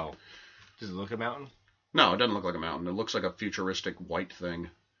 Oh. Does it look like a mountain? No, it doesn't look like a mountain. It looks like a futuristic white thing.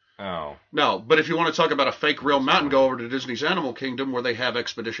 Oh. No, but if you want to talk about a fake real mountain, go over to Disney's Animal Kingdom where they have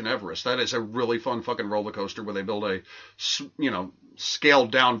Expedition Everest. That is a really fun fucking roller coaster where they build a,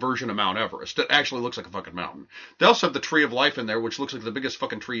 scaled down version of Mount Everest. It actually looks like a fucking mountain. They also have the Tree of Life in there, which looks like the biggest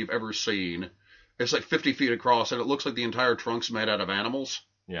fucking tree you've ever seen. It's like 50 feet across, and it looks like the entire trunk's made out of animals.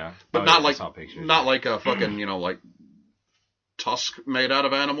 Yeah. But not like a fucking, like tusk made out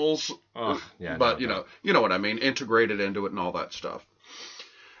of animals. Oh, yeah. But, you know what I mean. Integrated into it and all that stuff.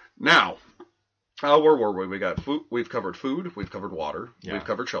 Now, where were we? We got food. We've covered food. We've covered water. Yeah. We've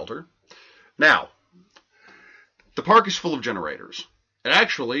covered shelter. Now, the park is full of generators. They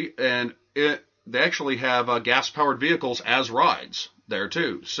actually have gas-powered vehicles as rides there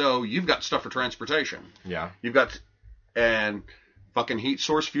too. So you've got stuff for transportation. Yeah. You've got and fucking heat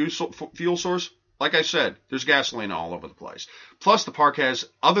source, fuel source. Like I said, there's gasoline all over the place. Plus, the park has,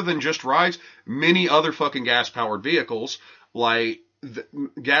 other than just rides, many other fucking gas-powered vehicles like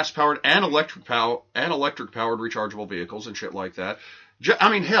gas-powered and electric-powered rechargeable vehicles and shit like that.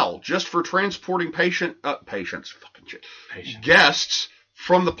 Just for transporting guests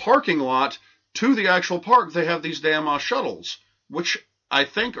from the parking lot to the actual park, they have these damn shuttles, which I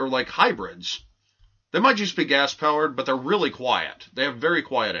think are like hybrids. They might just be gas-powered, but they're really quiet. They have very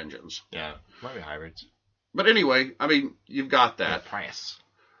quiet engines. Yeah, might be hybrids. But anyway, you've got that. The price.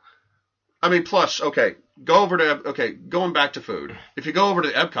 Plus, going back to food. If you go over to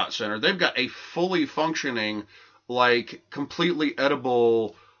the Epcot Center, they've got a fully functioning, completely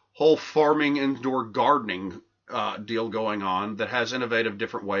edible, whole farming, indoor gardening deal going on that has innovative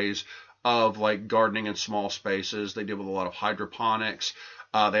different ways of, gardening in small spaces. They deal with a lot of hydroponics.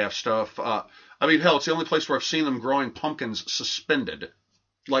 They have stuff. It's the only place where I've seen them growing pumpkins suspended.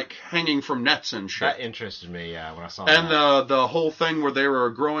 Hanging from nets and shit. That interested me, yeah, when I saw that. And the whole thing where they were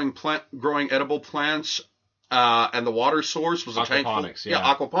growing edible plants, and the water source was a tank full,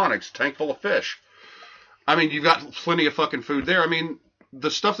 aquaponics, tank full of fish. You've got plenty of fucking food there. The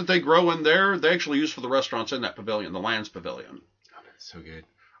stuff that they grow in there, they actually use for the restaurants in that pavilion, the Lands Pavilion. Oh, that's so good.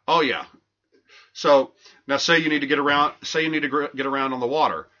 Oh yeah. So now, say you need to get around on the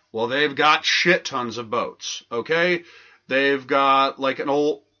water. Well, they've got shit tons of boats. Okay. They've got an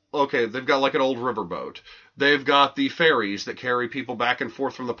old riverboat. They've got the ferries that carry people back and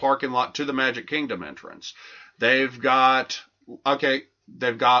forth from the parking lot to the Magic Kingdom entrance. They've got the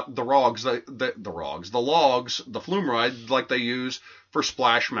logs, the flume ride like they use for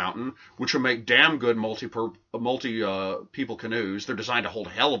Splash Mountain, which will make damn good multi people canoes. They're designed to hold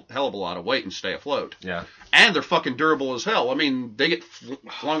hell of a lot of weight and stay afloat. Yeah. And they're fucking durable as hell. They get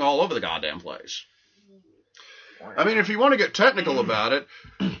flung all over the goddamn place. If you want to get technical about it,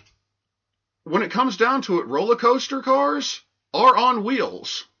 when it comes down to it, roller coaster cars are on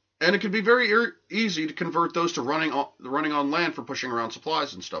wheels, and it can be very easy to convert those to running on land for pushing around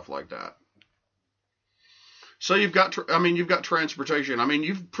supplies and stuff like that. So you've got transportation.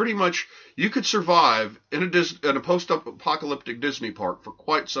 You could survive in a post-apocalyptic Disney park for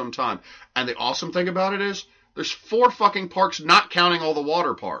quite some time. And the awesome thing about it is there's 4 fucking parks, not counting all the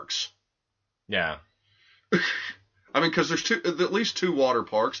water parks. Yeah. Because there's at least 2 water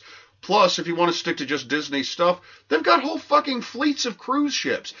parks. Plus, if you want to stick to just Disney stuff, they've got whole fucking fleets of cruise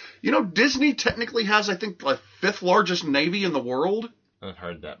ships. Disney technically has, I think, the 5th largest navy in the world. I've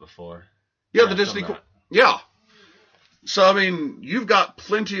heard that before. Yeah, the Disney. Yeah. So you've got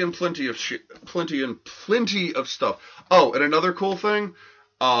plenty of stuff. Oh, and another cool thing.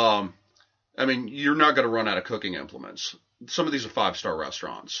 You're not going to run out of cooking implements. Some of these are 5-star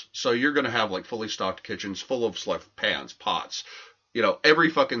restaurants. So you're going to have fully stocked kitchens full of pans, pots,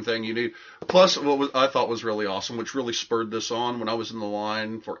 every fucking thing you need. Plus what I thought was really awesome, which really spurred this on when I was in the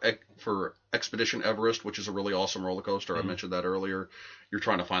line for Expedition Everest, which is a really awesome roller coaster. Mm-hmm. I mentioned that earlier. You're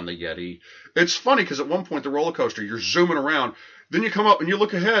trying to find the Yeti. It's funny because at one point the roller coaster, you're zooming around, then you come up and you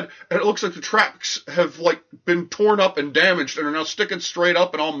look ahead and it looks like the tracks have been torn up and damaged and are now sticking straight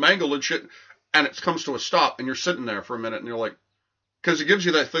up and all mangled and shit. And it comes to a stop, and you're sitting there for a minute, and you're like, because it gives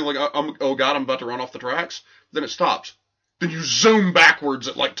you that thing oh God, I'm about to run off the tracks. Then it stops. Then you zoom backwards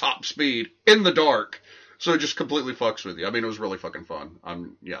at top speed in the dark. So it just completely fucks with you. It was really fucking fun.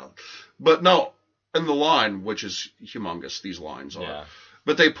 Yeah. But no, in the line, which is humongous, these lines are. Yeah.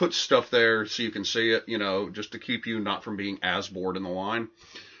 But they put stuff there so you can see it, just to keep you not from being as bored in the line.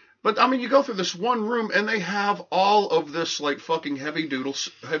 But, I mean, you go through this one room, and they have all of this, like, fucking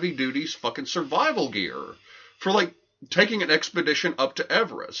heavy-duty fucking survival gear for, like, taking an expedition up to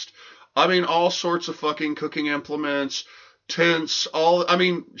Everest. I mean, all sorts of fucking cooking implements, tents,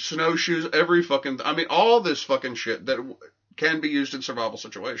 snowshoes, all this fucking shit that can be used in survival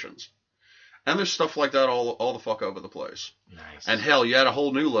situations. And there's stuff like that all the fuck over the place. Nice. And hell, you add a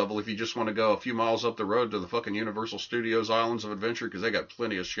whole new level if you just want to go a few miles up the road to the fucking Universal Studios Islands of Adventure, because they got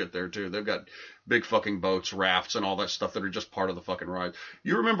plenty of shit there too. They've got big fucking boats, rafts, and all that stuff that are just part of the fucking ride.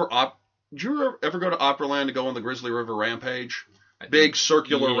 You remember, did you ever go to Opryland to go on the Grizzly River Rampage? Big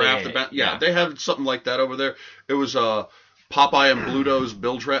circular raft. Yeah, they have something like that over there. It was Popeye and Bluto's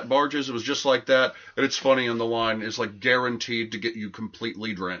bilge rat barges. It was just like that. And it's funny, on the line is like guaranteed to get you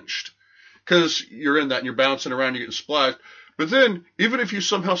completely drenched. Because you're in that and you're bouncing around, you're getting splashed. But then, even if you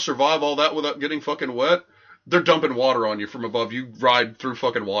somehow survive all that without getting fucking wet, they're dumping water on you from above. You ride through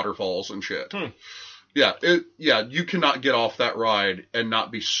fucking waterfalls and shit. Yeah, you cannot get off that ride and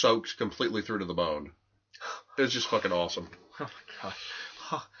not be soaked completely through to the bone. It's just fucking awesome. Oh my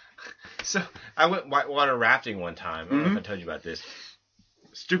gosh. So, I went whitewater rafting one time. I don't know if I told you about this.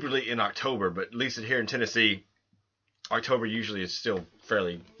 Stupidly in October, but at least here in Tennessee, October usually is still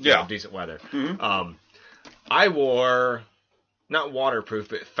fairly decent weather. I wore, not waterproof,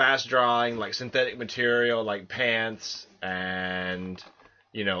 but fast drying, like synthetic material, like pants and,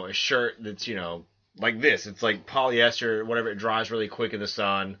 a shirt that's, like this. It's like polyester, whatever. It dries really quick in the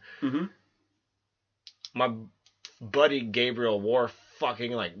sun. My buddy Gabriel wore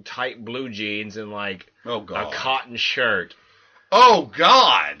fucking like tight blue jeans and like a cotton shirt. Oh,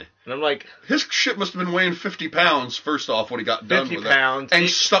 God. And I'm like... His shit must have been weighing 50 pounds, first off, when he got done with it. 50 pounds. And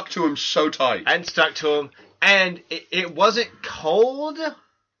stuck to him so tight. And stuck to him. And it wasn't cold,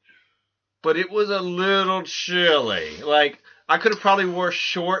 but it was a little chilly. Like, I could have probably wore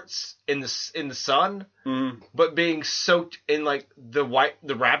shorts in the sun, but being soaked in, like, the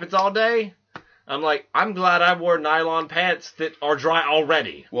rapids all day... I'm like, I'm glad I wore nylon pants that are dry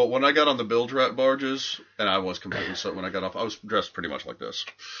already. Well, when I got on the bilge rat barges, and I was completely soaked when I got off, I was dressed pretty much like this.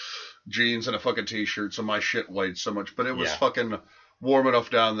 Jeans and a fucking t-shirt, so my shit weighed so much. But it was fucking warm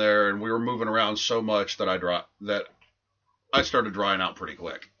enough down there, and we were moving around so much that I started drying out pretty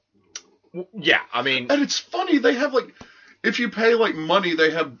quick. Yeah, I mean... And it's funny, they have, like... If you pay, like, money,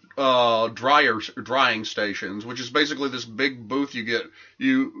 they have drying stations, which is basically this big booth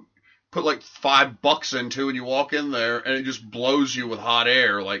you put like $5 into, and you walk in there and it just blows you with hot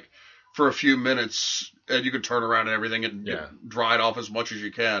air, like for a few minutes, and you can turn around and everything and dry it off as much as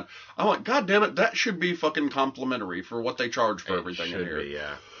you can. I'm like, God damn it, that should be fucking complimentary for what they charge for everything in here.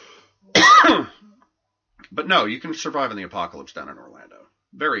 Yeah. But no, you can survive in the apocalypse down in Orlando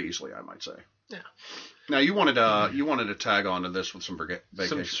very easily, I might say. Yeah. Now you wanted to tag on to this with some vacation.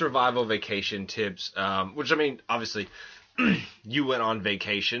 Some survival vacation tips, which I mean, obviously. You went on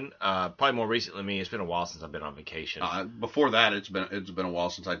vacation, probably more recently than me. It's been a while since I've been on vacation. Before that, it's been a while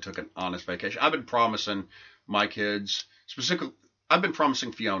since I took an honest vacation. I've been promising my kids, specifically, I've been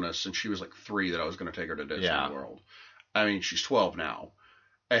promising Fiona since she was like 3 that I was going to take her to Disney World. I mean, she's 12 now.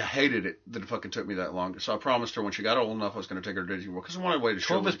 I hated it that it fucking took me that long. So I promised her when she got old enough I was going to take her to Disney World because I wanted a way to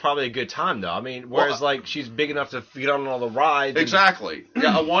show 12 is probably a good time, though. I mean, whereas, like, she's big enough to get on all the rides. Exactly.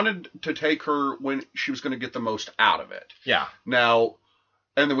 Yeah, I wanted to take her when she was going to get the most out of it. Yeah. Now,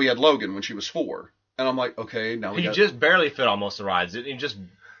 and then we had Logan when she was 4. And I'm like, okay, now we just barely fit on most of the rides. He just...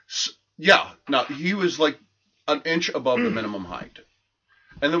 Yeah. No, he was, like, an inch above the minimum height.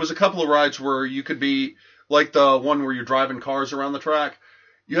 And there was a couple of rides where you could be, like the one where you're driving cars around the track.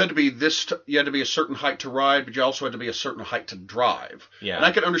 You had to be a certain height to ride, but you also had to be a certain height to drive. Yeah. And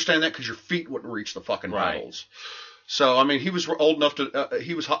I could understand that because your feet wouldn't reach the fucking pedals. So, I mean, he was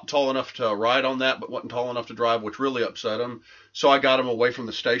tall enough to ride on that, but wasn't tall enough to drive, which really upset him. So I got him away from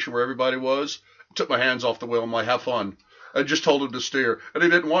the station where everybody was, took my hands off the wheel. I'm like, have fun. I just told him to steer. And he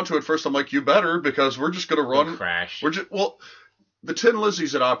didn't want to at first. I'm like, you better, because we're just going to run. Crash. The Tin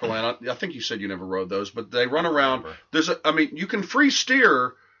Lizzies at Opryland, I think you said you never rode those, but they run around. You can free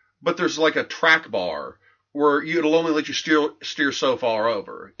steer, but there's like a track bar where it'll only let you steer so far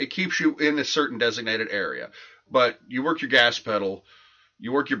over. It keeps you in a certain designated area. But you work your gas pedal,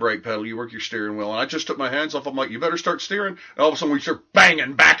 you work your brake pedal, you work your steering wheel. And I just took my hands off. I'm like, you better start steering. And all of a sudden we start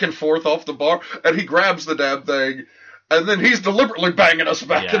banging back and forth off the bar, and he grabs the damn thing. And then he's deliberately banging us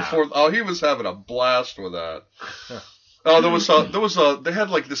back and forth. Oh, he was having a blast with that. They had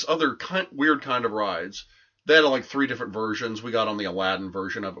like this other weird kind of rides. They had like 3 different versions. We got on the Aladdin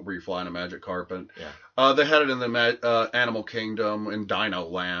version of it where you fly in a magic carpet. Yeah. They had it in the Animal Kingdom in Dino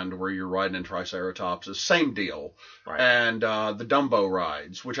Land where you're riding in Triceratopses. Same deal. Right. And the Dumbo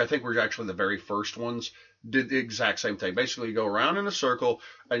rides, which I think were actually the very first ones, did the exact same thing. Basically, you go around in a circle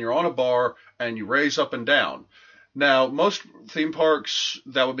and you're on a bar and you raise up and down. Now, most theme parks,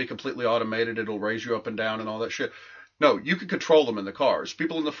 that would be completely automated. It'll raise you up and down and all that shit. No, you can control them in the cars.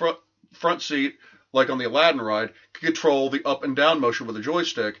 People in the front seat, like on the Aladdin ride, can control the up and down motion with a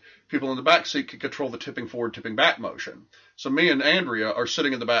joystick. People in the back seat can control the tipping forward, tipping back motion. So me and Andrea are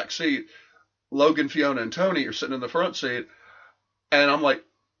sitting in the back seat. Logan, Fiona, and Tony are sitting in the front seat. And I'm like,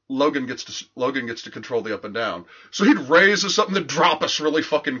 Logan gets to control the up and down. So he'd raise us up and then drop us really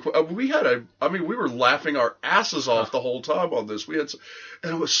fucking quick. We were laughing our asses off the whole time on this. And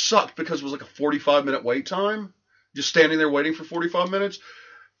it was sucked because it was like a 45-minute wait time. Just standing there waiting for 45 minutes.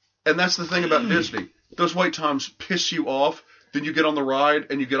 And that's the thing about Disney. Those wait times piss you off. Then you get on the ride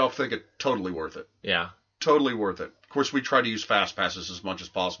and you get off thinking, totally worth it. Yeah. Totally worth it. Of course, we try to use fast passes as much as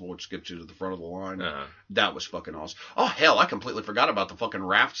possible, which gets you to the front of the line. Uh-huh. That was fucking awesome. Oh, hell, I completely forgot about the fucking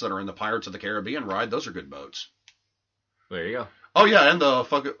rafts that are in the Pirates of the Caribbean ride. Those are good boats. There you go. Oh, yeah, and the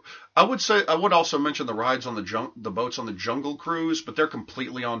fucking... I would also mention the rides on the boats on the Jungle Cruise, but they're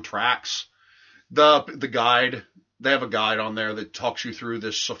completely on tracks. The guide... They have a guide on there that talks you through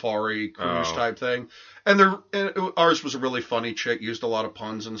this safari cruise type thing. And ours was a really funny chick, used a lot of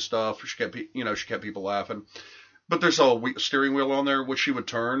puns and stuff. She kept people laughing. But there's a steering wheel on there, which she would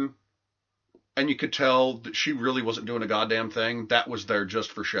turn. And you could tell that she really wasn't doing a goddamn thing. That was there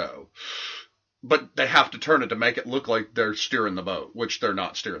just for show. But they have to turn it to make it look like they're steering the boat, which they're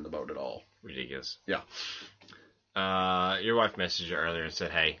not steering the boat at all. Ridiculous. Yeah. Your wife messaged you earlier and said,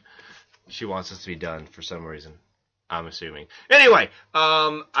 hey, she wants us to be done for some reason. I'm assuming. Anyway,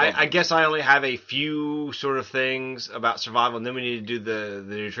 I guess I only have a few sort of things about survival, and then we need to do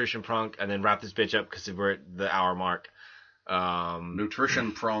the nutrition prunk, and then wrap this bitch up because we're at the hour mark.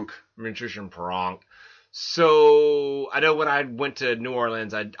 Nutrition prunk. So I know when I went to New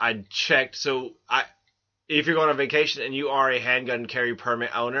Orleans, I checked. So if you're going on vacation and you are a handgun carry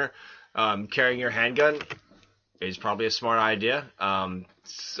permit owner, carrying your handgun is probably a smart idea.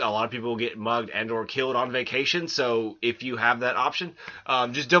 A lot of people will get mugged and or killed on vacation, so if you have that option,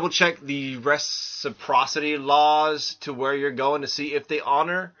 just double check the reciprocity laws to where you're going to see if they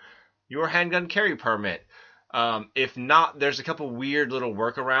honor your handgun carry permit. If not, there's a couple weird little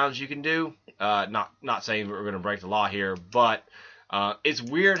workarounds you can do. Not saying we're going to break the law here, but it's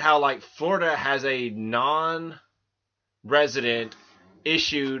weird how like Florida has a non-resident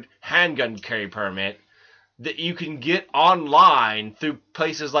issued handgun carry permit that you can get online through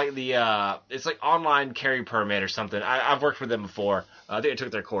places like it's like online carry permit or something. I've worked with them before. I think I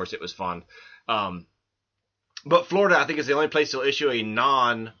took their course. It was fun. But Florida, I think, is the only place they'll issue a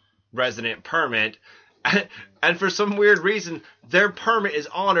non-resident permit. And for some weird reason, their permit is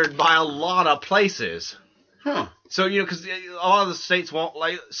honored by a lot of places. Huh. So, because a lot of the states won't,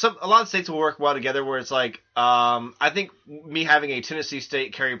 a lot of states will work well together where it's like, I think me having a Tennessee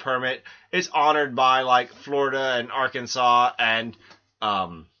state carry permit is honored by, Florida and Arkansas and,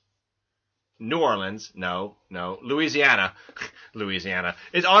 New Orleans. No, Louisiana. Louisiana.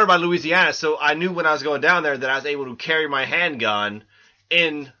 It's honored by Louisiana, so I knew when I was going down there that I was able to carry my handgun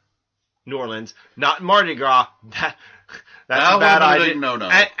in New Orleans, not in Mardi Gras. That's a bad idea. No.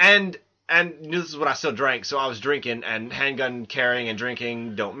 And this is what I still drank, so I was drinking, and handgun carrying and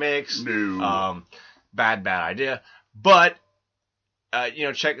drinking don't mix. No. Bad idea. But,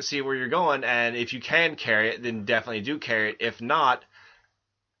 check to see where you're going, and if you can carry it, then definitely do carry it. If not,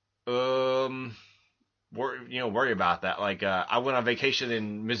 worry about that. I went on vacation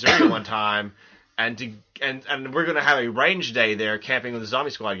in Missouri one time, and we're going to have a range day there, camping with the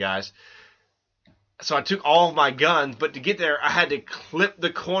Zombie Squad guys. So I took all of my guns, but to get there, I had to clip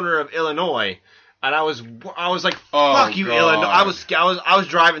the corner of Illinois, and I was like, "Fuck you, God. Illinois!" I was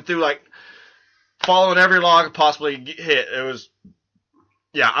driving through following every log I could possibly hit. It was,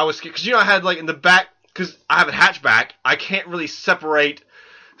 I was because I had in the back because I have a hatchback. I can't really separate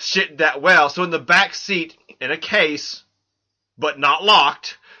shit that well, so in the back seat in a case, but not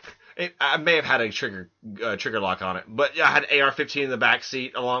locked. I may have had a trigger lock on it, but I had AR-15 in the back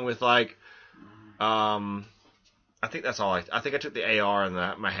seat along with I think that's all. I think I took the AR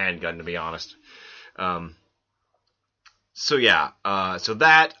and my handgun, to be honest. So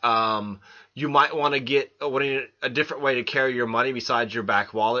that you might want to get a different way to carry your money besides your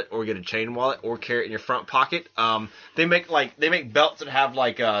back wallet, or get a chain wallet, or carry it in your front pocket. They make belts that have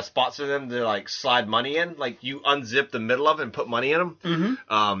spots in them to slide money in. You unzip the middle of it and put money in them.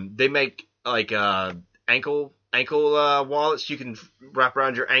 Mm-hmm. They make ankle wallets you can wrap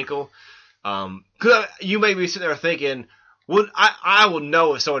around your ankle. 'Cause you may be sitting there thinking, well, I will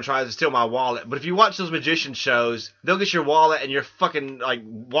know if someone tries to steal my wallet. But if you watch those magician shows, they'll get your wallet and your fucking like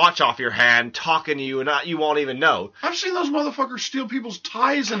watch off your hand, talking to you, and you won't even know. I've seen those motherfuckers steal people's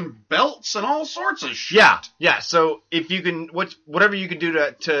ties and belts and all sorts of shit. Yeah. So if you can, whatever you can do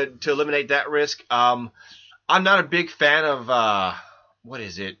to eliminate that risk. I'm not a big fan of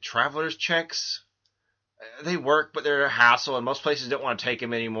traveler's checks. They work, but they're a hassle, and most places don't want to take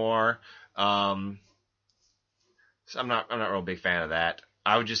them anymore. So I'm not a real big fan of that.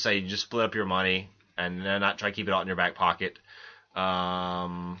 I would just say just split up your money and not try to keep it all in your back pocket.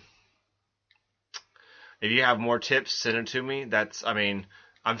 If you have more tips, send them to me.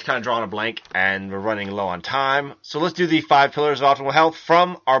 I'm kind of drawing a blank, and we're running low on time. So let's do the 5 pillars of optimal health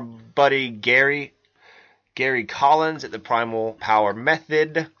from our buddy Gary Collins at the Primal Power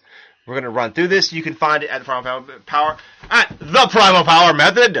Method. We're going to run through this. You can find it at the Primal Power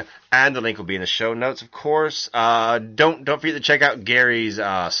Method, and the link will be in the show notes, of course. Don't forget to check out Gary's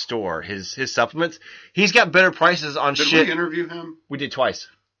store, his supplements. He's got better prices on shit. Did we interview him? We did twice.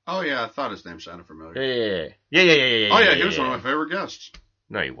 Oh yeah, I thought his name sounded familiar. Yeah. Oh yeah, he was one of my favorite guests.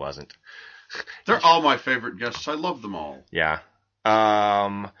 No, he wasn't. They're all my favorite guests. I love them all. Yeah.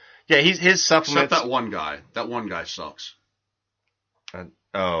 His supplements. Except that one guy. That one guy sucks.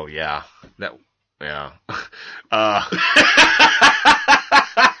 Oh yeah, yeah.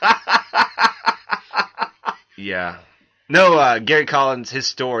 Yeah. No, Gary Collins, his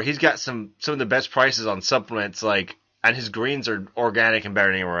store, he's got some of the best prices on supplements, and his greens are organic and better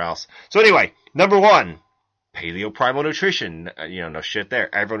than anywhere else. So anyway, number 1, Paleo Primal Nutrition. No shit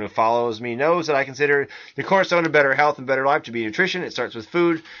there. Everyone who follows me knows that I consider the cornerstone of better health and better life to be nutrition. It starts with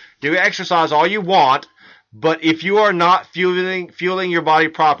food. Do exercise all you want. But if you are not fueling your body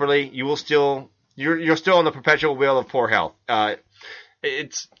properly, you're still on the perpetual wheel of poor health.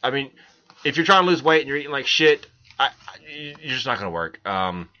 If you're trying to lose weight and you're eating like shit, you're just not going to work.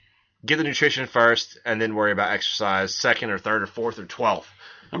 Get the nutrition first, and then worry about exercise second or third or fourth or 12th.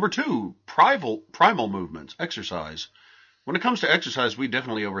 Number 2, primal movements, exercise. When it comes to exercise, we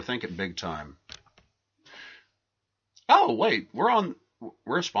definitely overthink it big time. Oh wait, we're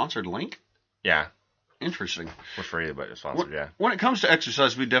a sponsored link? Yeah. Interesting. We're free, but it's sponsored, yeah. When it comes to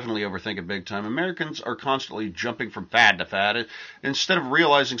exercise, we definitely overthink it big time. Americans are constantly jumping from fad to fad instead of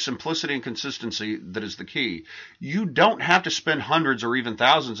realizing simplicity and consistency that is the key. You don't have to spend hundreds or even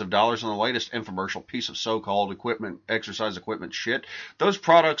thousands of dollars on the latest infomercial piece of so-called exercise equipment shit. Those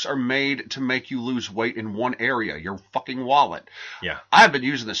products are made to make you lose weight in one area, your fucking wallet. Yeah. I've been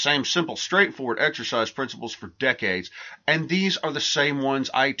using the same simple, straightforward exercise principles for decades, and these are the same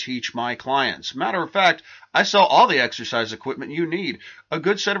ones I teach my clients. Matter of fact, I sell all the exercise equipment you need. A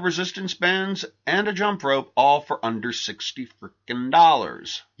good set of resistance bands and a jump rope, all for under $60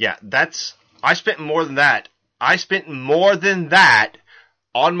 frickin'. Yeah, I spent more than that. I spent more than that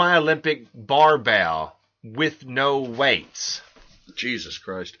on my Olympic barbell with no weights. Jesus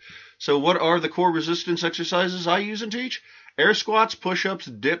Christ. So what are the core resistance exercises I use and teach? Air squats, push-ups,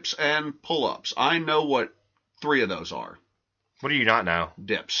 dips, and pull-ups. I know what 3 of those are. What do you not know?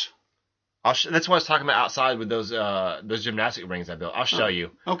 Dips. That's what I was talking about outside with those gymnastic rings I built. I'll show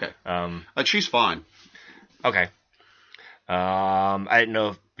you. Okay. She's fine. Okay. I didn't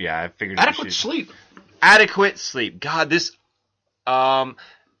know. I figured. Adequate sleep. Adequate sleep. God, this. I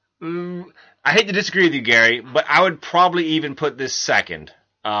hate to disagree with you, Gary, but I would probably even put this second.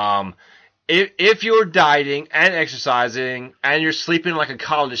 If you're dieting and exercising and you're sleeping like a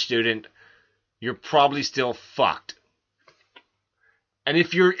college student, you're probably still fucked. And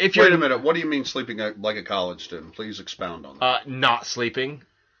if you're wait a minute, what do you mean sleeping like a college student? Please expound on that. Not sleeping.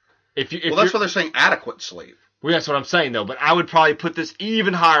 If that's what they're saying, adequate sleep. Well, that's what I'm saying though. But I would probably put this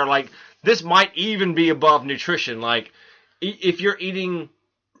even higher. Like this might even be above nutrition. Like if you're eating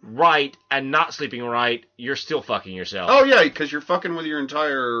right and not sleeping right, you're still fucking yourself. Oh yeah, because you're fucking with your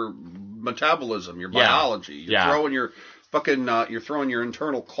entire metabolism, your biology. You're throwing your fucking you're throwing your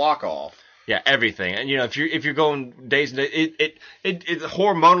internal clock off. Yeah, everything. And if you're going days and days, it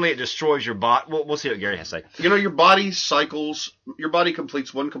hormonally it destroys your body. We'll see what Gary has to say. Your body cycles. Your body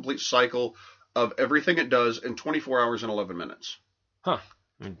completes one complete cycle of everything it does in 24 hours and 11 minutes. Huh.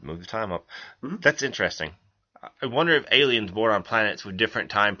 Move the time up. Mm-hmm. That's interesting. I wonder if aliens born on planets with different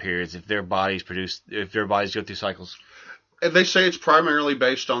time periods, if their bodies go through cycles. And they say it's primarily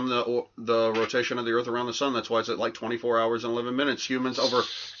based on the rotation of the Earth around the sun. That's why it's at like 24 hours and 11 minutes. Humans over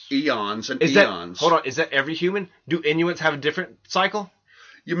eons and eons. Hold on, is that every human? Do Inuits have a different cycle?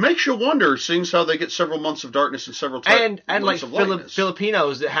 You makes you wonder, seeing how they get several months of darkness and several and like months of lightness.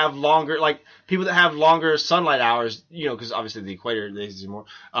 Filipinos that have longer, like people that have longer sunlight hours, because obviously the equator they see more.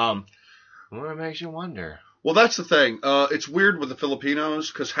 What makes you wonder? Well, that's the thing. It's weird with the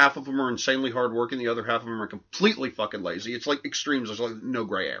Filipinos because half of them are insanely hardworking, the other half of them are completely fucking lazy. It's like extremes. There's like no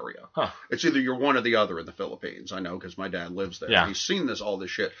gray area. Huh. It's either you're one or the other in the Philippines. I know because my dad lives there. Yeah. He's seen all this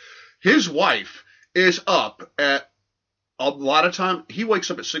shit. His wife is up at a lot of time. He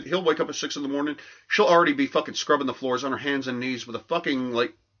wakes up at 6. He'll wake up at 6 in the morning. She'll already be fucking scrubbing the floors on her hands and knees with a fucking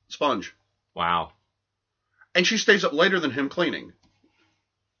like sponge. Wow. And she stays up later than him cleaning.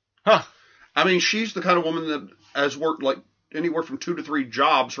 Huh. I mean, she's the kind of woman that has worked like anywhere from 2 to 3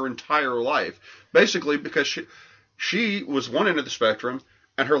 jobs her entire life, basically because she was one end of the spectrum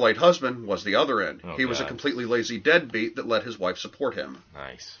and her late husband was the other end. Oh, he was a completely lazy deadbeat that let his wife support him.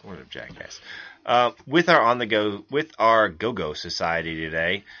 Nice. What a jackass. With our Go-Go Society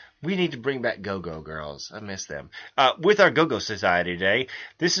today, we need to bring back Go-Go girls. I miss them. With our Go-Go Society today,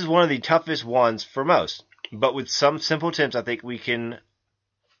 this is one of the toughest ones for most, but with some simple tips, I think we can.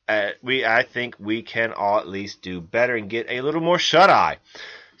 I think we can all at least do better and get a little more shut-eye.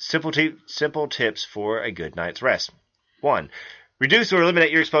 Simple tips for a good night's rest. 1. Reduce or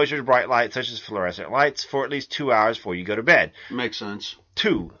eliminate your exposure to bright lights, such as fluorescent lights, for at least 2 hours before you go to bed. Makes sense.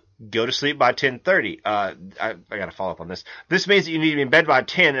 2. Go to sleep by 10:30. I got to follow up on this. This means that you need to be in bed by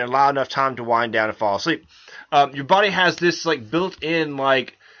 10 and allow enough time to wind down and fall asleep. Your body has this like built-in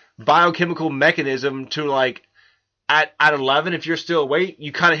like biochemical mechanism to like at 11, if you're still awake,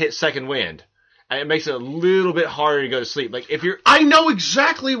 you kind of hit second wind. And it makes it a little bit harder to go to sleep. Like if you're... I know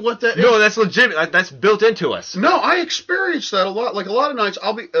exactly what that is. No, that's legitimate. That's built into us. No, I experience that a lot. Like a lot of nights,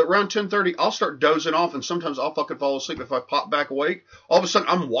 I'll be around 10:30, I'll start dozing off, and sometimes I'll fucking fall asleep. If I pop back awake, all of a sudden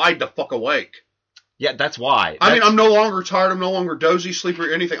I'm wide the fuck awake. Yeah, that's why. I mean, I'm no longer tired. I'm no longer dozy, sleepy,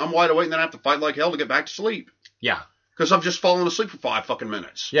 or anything. I'm wide awake, and then I have to fight like hell to get back to sleep. Yeah. Because I've just fallen asleep for 5 fucking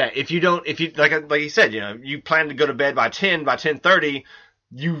minutes. Yeah, if you like you said, you plan to go to bed by 10:30,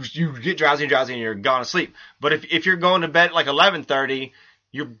 you get drowsy and you're gone to sleep. But if you're going to bed at like 11:30,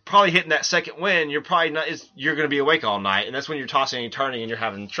 you're probably hitting that second wind. You're probably you're going to be awake all night, and that's when you're tossing and turning and you're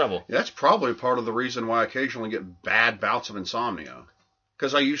having trouble. Yeah, that's probably part of the reason why I occasionally get bad bouts of insomnia.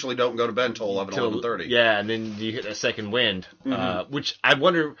 Because I usually don't go to bed until 11:30. Yeah, and then you hit that second wind, which I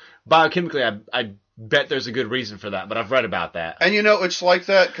wonder, biochemically, I bet there's a good reason for that, but I've read about that. And it's like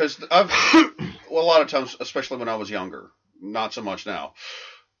that because a lot of times, especially when I was younger, not so much now,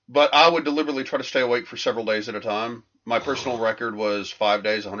 but I would deliberately try to stay awake for several days at a time. My personal record was 5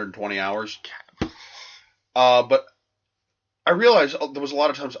 days, 120 hours. But I realized there was a lot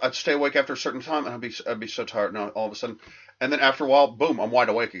of times I'd stay awake after a certain time and I'd be so tired now all of a sudden. And then after a while, boom, I'm wide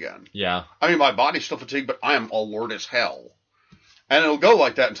awake again. Yeah. I mean, my body's still fatigued, but I am alert as hell. And it'll go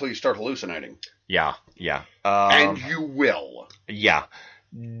like that until you start hallucinating. Yeah. And you will. Yeah.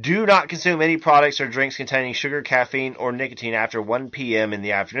 Do not consume any products or drinks containing sugar, caffeine, or nicotine after 1 p.m. in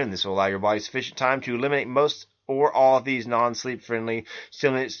the afternoon. This will allow your body sufficient time to eliminate most or all of these non-sleep friendly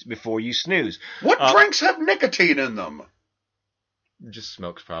stimulants before you snooze. What drinks have nicotine in them? Just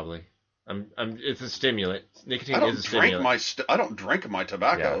smokes, probably. It's a stimulant. Nicotine is a stimulant. I don't drink my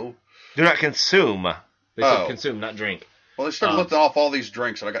tobacco. Yeah. Do not consume. They said consume, not drink. Well, they started lifting off all these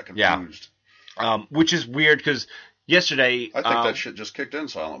drinks, and I got confused. Yeah. Which is weird because yesterday... I think that shit just kicked in,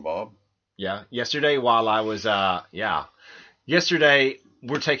 Silent Bob. Yeah. Yesterday while I was... Yesterday,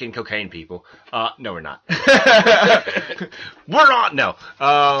 we're taking cocaine, people. No, we're not. We're not, no.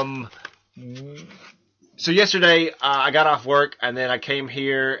 So yesterday, I got off work, and then I came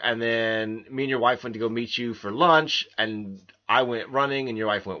here, and then me and your wife went to go meet you for lunch, and I went running, and your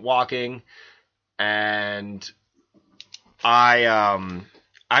wife went walking, and I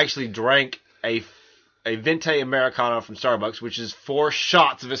actually drank a Venti Americano from Starbucks, which is 4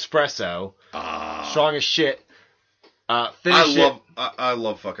 shots of espresso, strong as shit. I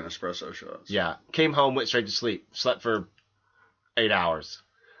love fucking espresso shots. Yeah, came home, went straight to sleep, slept for 8 hours.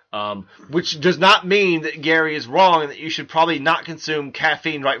 Which does not mean that Gary is wrong and that you should probably not consume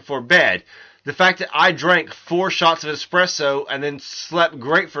caffeine right before bed. The fact that I drank 4 shots of espresso and then slept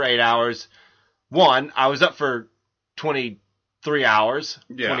great for 8 hours, 1, I was up for 23 hours,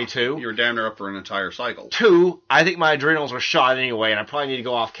 22. You were damn near up for an entire cycle. 2, I think my adrenals were shot anyway, and I probably need to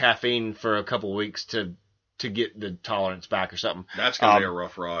go off caffeine for a couple weeks to get the tolerance back or something. That's going to be a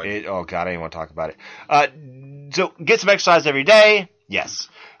rough ride. Oh, God, I didn't want to talk about it. So, get some exercise every day. Yes.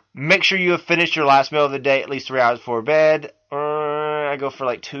 Make sure you have finished your last meal of the day at least 3 hours before bed. I go for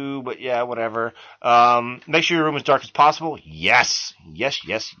like 2, but yeah, whatever. Make sure your room is dark as possible. Yes.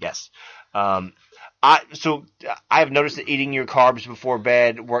 I've noticed that eating your carbs before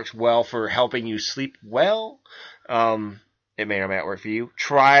bed works well for helping you sleep well. It may or may not work for you.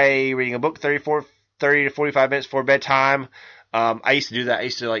 Try reading a book 30 to 45 minutes before bedtime. I used to do that. I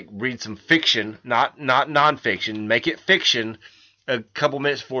used to like read some fiction, not nonfiction, make it fiction a couple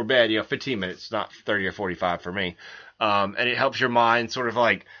minutes before bed, 15 minutes, not 30 or 45 for me. And it helps your mind sort of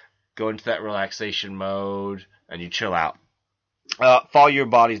like go into that relaxation mode and you chill out. Follow your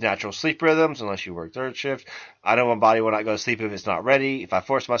body's natural sleep rhythms unless you work third shift. I know my body will not go to sleep if it's not ready. If I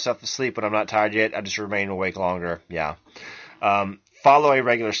force myself to sleep when I'm not tired yet, I just remain awake longer. Yeah. Follow a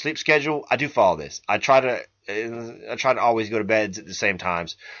regular sleep schedule. I do follow this. I try to always go to bed at the same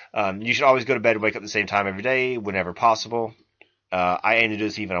times. You should always go to bed and wake up at the same time every day, whenever possible. I aim to do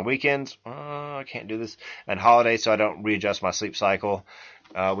this even on weekends. I can't do this. And holidays, so I don't readjust my sleep cycle.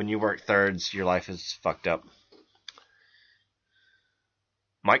 When you work thirds, your life is fucked up.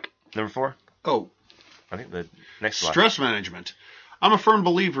 Mike, number 4? Oh. I think the next slide. Stress management. I'm a firm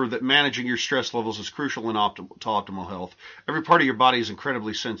believer that managing your stress levels is crucial to optimal health. Every part of your body is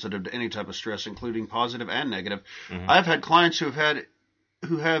incredibly sensitive to any type of stress, including positive and negative. Mm-hmm. I've had clients who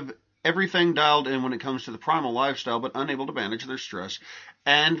have everything dialed in when it comes to the primal lifestyle, but unable to manage their stress,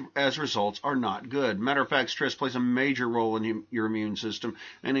 and as results are not good. Matter of fact, stress plays a major role in your immune system,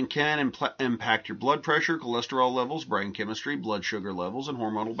 and it can impact your blood pressure, cholesterol levels, brain chemistry, blood sugar levels, and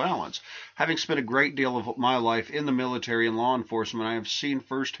hormonal balance. Having spent a great deal of my life in the military and law enforcement, I have seen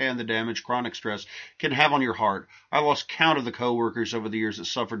firsthand the damage chronic stress can have on your heart. I lost count of the coworkers over the years that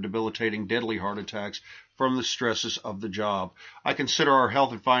suffered debilitating, deadly heart attacks from the stresses of the job. I consider our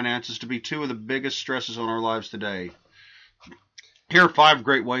health and finances to be two of the biggest stresses on our lives today. Here are 5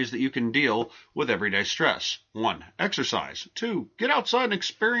 great ways that you can deal with everyday stress. 1. Exercise. 2. Get outside and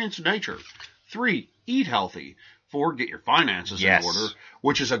experience nature. 3. Eat healthy. 4. Get your finances in order,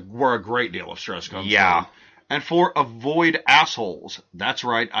 which is where a great deal of stress comes from. And 4. Avoid assholes. That's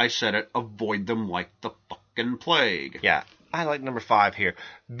right, I said it. Avoid them like the fucking plague. Yeah, I like number 5 here.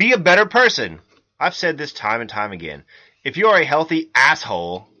 Be a better person. I've said this time and time again. If you are a healthy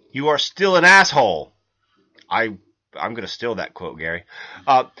asshole, you are still an asshole. I'm going to steal that quote, Gary.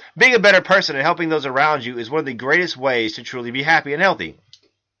 Being a better person and helping those around you is one of the greatest ways to truly be happy and healthy.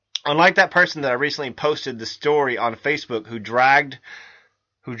 Unlike that person that I recently posted the story on Facebook who dragged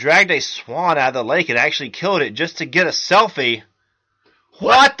a swan out of the lake and actually killed it just to get a selfie.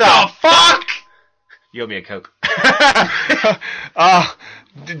 What the fuck? You owe me a Coke.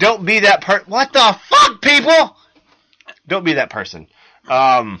 Don't be that person. What the fuck, people? Don't be that person.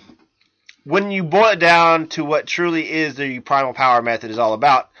 When you boil it down to what truly is the primal power method is all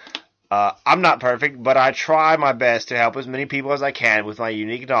about, I'm not perfect, but I try my best to help as many people as I can with my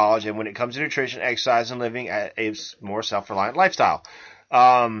unique knowledge, and when it comes to nutrition, exercise, and living a more self-reliant lifestyle.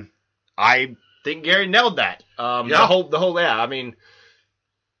 I think Gary nailed that. The whole, I mean,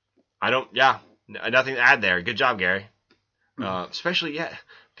 nothing to add there. Good job, Gary. Especially,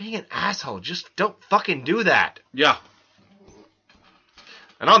 being an asshole. Just don't fucking do that. Yeah.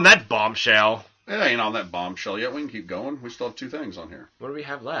 And on that bombshell. It ain't on that bombshell yet. We can keep going. We still have 2 things on here. What do we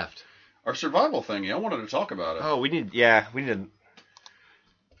have left? Our survival thingy. I wanted to talk about it. Oh, we need to.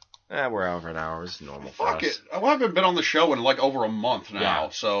 We're over an hour. It's normal for us. Fuck it. I haven't been on the show in like over a month now,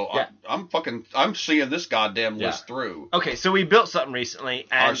 so I'm seeing this goddamn list through. Okay, so we built something recently.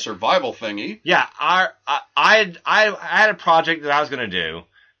 And our survival thingy. Yeah, I had a project that I was going to do,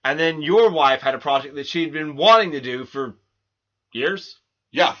 and then your wife had a project that she'd been wanting to do for years.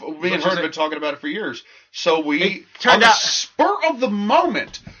 Yeah, me and her have been talking about it for years. So we, on the spur of the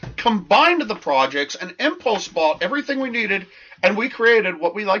moment, combined the projects and impulse bought everything we needed, and we created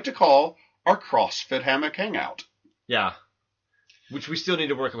what we like to call our CrossFit Hammock Hangout. Yeah. Which we still need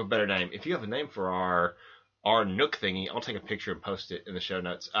to work up a better name. If you have a name for our Nook thingy, I'll take a picture and post it in the show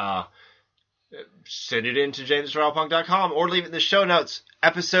notes. Send it in to jamessurvivalpunk.com or leave it in the show notes.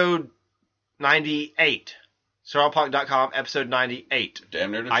 Episode 98. Survivalpunk.com, episode 98.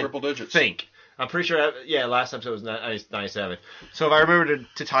 Damn near to triple digits. I'm pretty sure, last episode was 97. So if I remember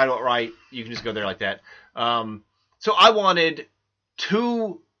to title it right, you can just go there like that. So I wanted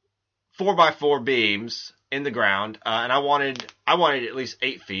 2 4x4 beams in the ground, and I wanted at least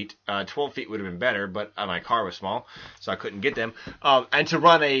 8 feet. 12 feet would have been better, but my car was small, so I couldn't get them. And to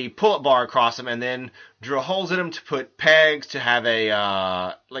run a pull-up bar across them, and then drill holes in them to put pegs to have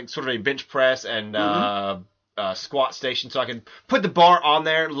a sort of a bench press and squat station, so I can put the bar on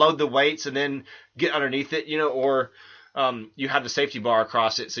there, load the weights, and then get underneath it, or you have the safety bar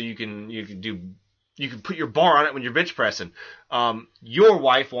across it, so you can put your bar on it when you're bench pressing. Your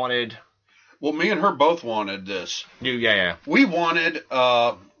wife wanted. Well, me and her both wanted this. Yeah. We wanted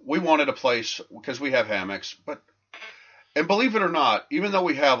we wanted a place, because we have hammocks, and believe it or not, even though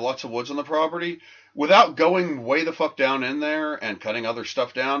we have lots of woods on the property, without going way the fuck down in there and cutting other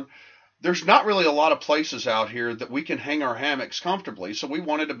stuff down, there's not really a lot of places out here that we can hang our hammocks comfortably. So we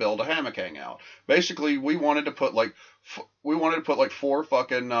wanted to build a hammock hangout. Basically, we wanted to put like 4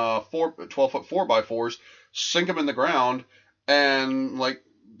 fucking 12-foot 4x4s, sink them in the ground, and like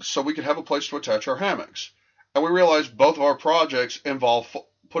so we could have a place to attach our hammocks. And we realized both of our projects involve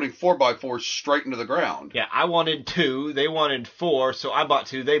putting 4x4s straight into the ground. Yeah, I wanted 2, they wanted 4, so I bought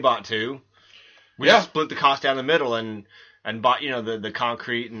 2, they bought 2. We just split the cost down the middle and bought, the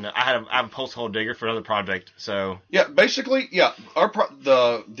concrete, and I have a post hole digger for another project. So yeah, basically,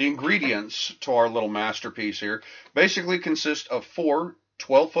 the ingredients to our little masterpiece here basically consist of 4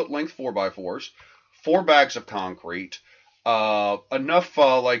 12-foot length 4x4s, 4 bags of concrete, enough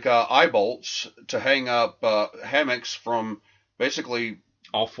eye bolts to hang up hammocks from basically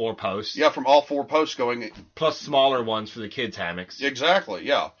all 4 posts. Yeah, from all 4 posts going. Plus smaller ones for the kids' hammocks. Exactly,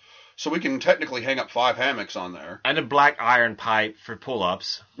 yeah. So we can technically hang up 5 hammocks on there. And a black iron pipe for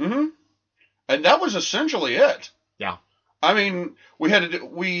pull-ups. Mm-hmm. And that was essentially it. Yeah. I mean,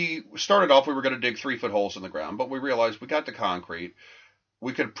 we started off, we were going to dig 3-foot holes in the ground, but we realized we got the concrete.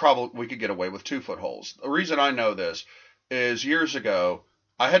 We could get away with 2-foot holes. The reason I know this is years ago,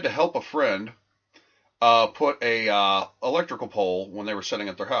 I had to help a friend put a electrical pole when they were setting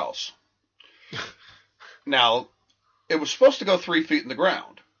up their house. Now, it was supposed to go 3 feet in the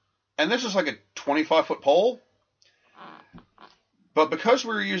ground. And this is like a 25-foot pole. But because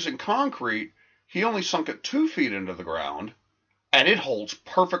we were using concrete, he only sunk it 2 feet into the ground, and it holds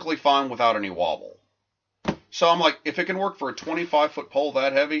perfectly fine without any wobble. So I'm like, if it can work for a 25-foot pole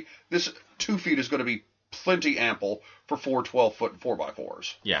that heavy, this 2 feet is going to be plenty ample for 4 12-foot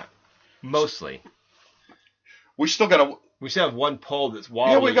 4x4s. Yeah, mostly. We still have one pole that's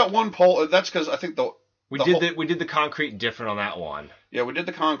wobbly. Yeah, we got one pole. That's because I think we did the concrete different on that one. Yeah, we did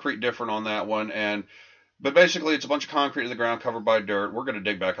the concrete different on that one, but basically it's a bunch of concrete in the ground covered by dirt. We're going to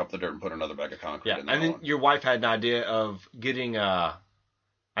dig back up the dirt and put another bag of concrete in there. And then your wife had an idea of getting I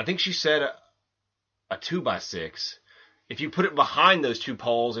think she said a 2x6. If you put it behind those 2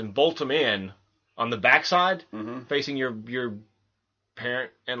 poles and bolt them in on the backside, facing your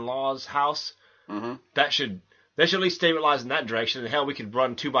parent-in-law's house, that should at least stabilize in that direction. And hell, we could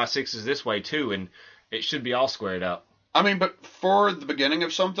run 2x6s this way too, and it should be all squared up. I mean, but for the beginning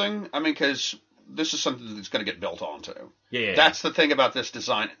of something, because this is something that's going to get built onto. Yeah. That's the thing about this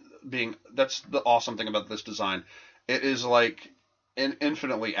design that's the awesome thing about this design. It is like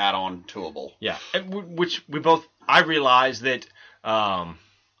infinitely add-on toable. Yeah, which I realized that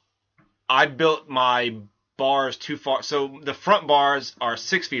I built my bars too far. So the front bars are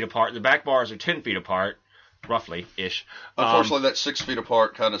 6 feet apart. The back bars are 10 feet apart. Roughly-ish. Unfortunately, that 6 feet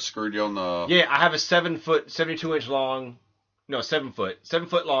apart kind of screwed you on the... Yeah, I have a 7-foot, 72-inch long... No,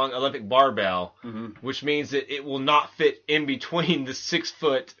 7-foot long Olympic barbell, which means that it will not fit in between the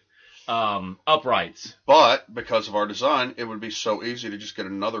 6-foot uprights. But, because of our design, it would be so easy to just get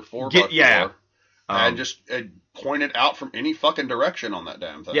another 4x4 and just point it out from any fucking direction on that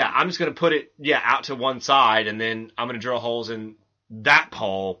damn thing. Yeah, I'm just going to put it out to one side, and then I'm going to drill holes in that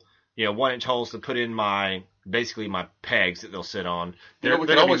pole, 1-inch holes to put in my pegs that they'll sit on. We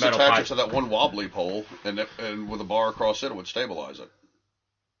can always attach it to that one wobbly pole, and with a bar across it would stabilize it.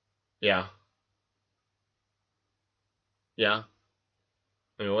 Yeah. Yeah.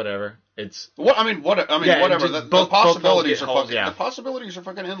 I mean, whatever. Whatever. The possibilities are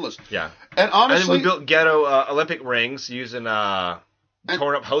fucking endless. Yeah. And honestly, and then we built ghetto Olympic rings using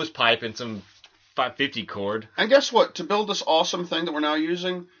torn up hose pipe and some 550 cord. And guess what? To build this awesome thing that we're now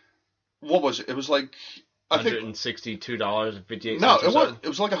using, what was it? It was like $162.58. No, it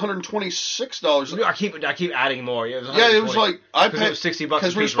was like $126. I keep adding more. It was like I paid, it was $60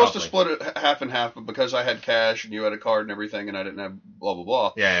 because we were supposed to split it half and half, but because I had cash and you had a card and everything, and I didn't have blah blah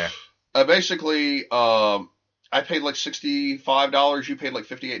blah. Yeah. Basically, I paid like $65. You paid like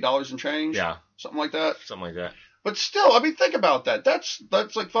 $58 and change. Yeah, something like that. But still, think about that. That's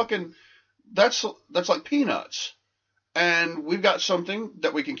like fucking. That's like peanuts. And we've got something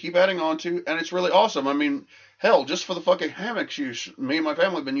that we can keep adding on to, and it's really awesome. Hell, just for the fucking hammocks use, me and my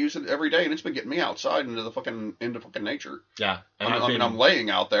family have been using it every day, and it's been getting me outside into fucking nature. Yeah. And I'm laying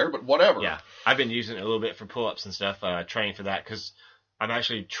out there, but whatever. Yeah. I've been using it a little bit for pull-ups and stuff, training for that, because I'm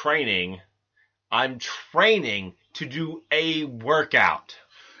actually training. I'm training to do a workout.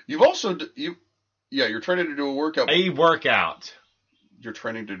 You've also, you're training to do a workout. A workout. You're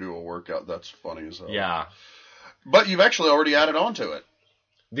training to do a workout. That's funny as hell. Yeah. But you've actually already added on to it.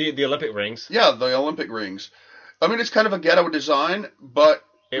 The Olympic rings? Yeah, the Olympic rings. It's kind of a ghetto design, but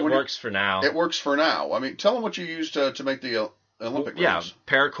It works for now. It works for now. I mean, tell them what you used to make the Olympic rings.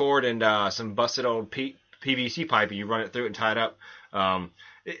 Paracord and some busted old PVC pipe, and you run it through it and tie it up.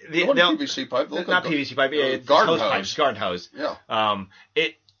 PVC pipe. Not PVC pipe. It's garden hose. Pipes, garden hose. Yeah.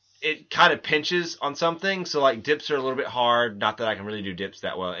 It kind of pinches on something, so like dips are a little bit hard. Not that I can really do dips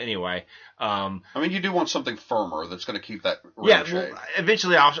that well anyway. I mean, you do want something firmer that's going to keep that ring shape. Well,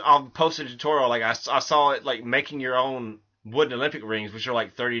 eventually I'll post a tutorial. Like I saw it, like making your own wooden Olympic rings, which are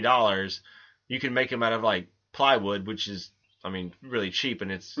like $30. You can make them out of like plywood, which is, I mean, really cheap,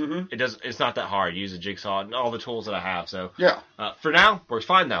 and it's not that hard. You use a jigsaw and all the tools that I have. So for now, works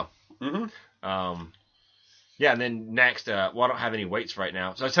fine though. Mm-hmm. Yeah, and then next, I don't have any weights right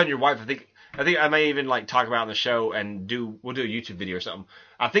now. So I was telling your wife, I think I may even like talk about it on the show and we'll do a YouTube video or something.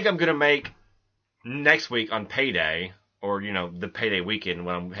 I think I'm gonna make next week on payday, or the payday weekend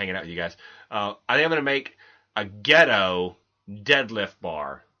when I'm hanging out with you guys. I think I'm gonna make a ghetto deadlift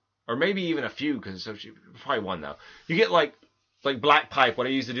bar, or maybe even a few, because probably one though. You get like black pipe, what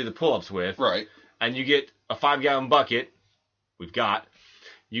I used to do the pull-ups with, right? And you get a 5-gallon bucket.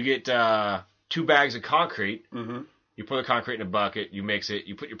 You get 2 bags of concrete. Mm-hmm. You pour the concrete in a bucket, you mix it,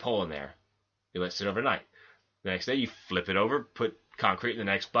 you put your pole in there. You let it sit overnight. The next day, you flip it over, put concrete in the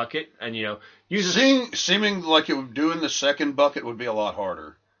next bucket, and seeming like it would do in the second bucket would be a lot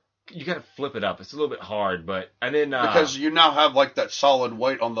harder. You got to flip it up. It's a little bit hard, and then because you now have like that solid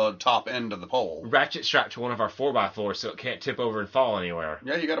weight on the top end of the pole. Ratchet strapped to one of our 4x4s so it can't tip over and fall anywhere.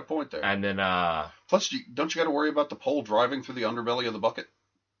 Yeah, you got a point there. And then plus, don't you got to worry about the pole driving through the underbelly of the bucket?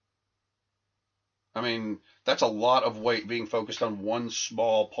 I mean, that's a lot of weight being focused on one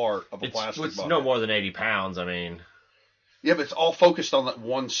small part of a plastic bucket. It's no more than 80 pounds, I mean. Yeah, but it's all focused on that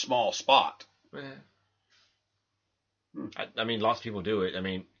one small spot. I mean, lots of people do it. I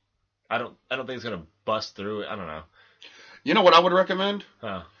mean, I don't think it's going to bust through it. I don't know. You know what I would recommend?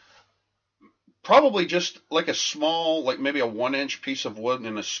 Huh. Probably just like a small, like maybe a 1-inch piece of wood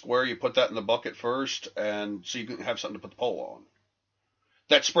in a square. You put that in the bucket first, and so you can have something to put the pole on.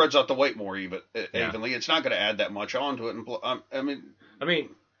 That spreads out the weight more evenly. It's not going to add that much onto it. And I mean,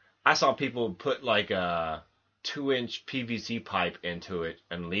 I saw people put like a 2-inch PVC pipe into it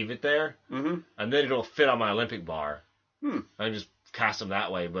and leave it there, and then it'll fit on my Olympic bar. I just cast them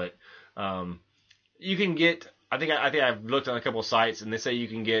that way. But you can get. I think I've looked on a couple of sites, and they say you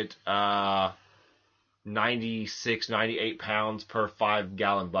can get 96, 98 pounds per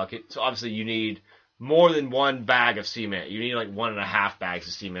 5-gallon bucket. So obviously you need more than one bag of cement. You need like 1.5 bags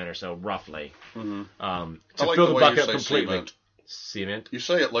of cement or so, roughly, to fill the bucket up completely. Cement. You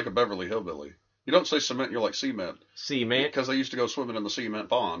say it like a Beverly Hillbilly. You don't say cement. You're like cement. Cement. Because they used to go swimming in the cement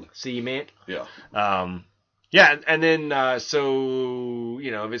pond. Cement. Yeah. Yeah, and then so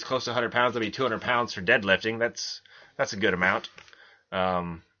if it's close to 100 pounds, that'd be 200 pounds for deadlifting. That's a good amount.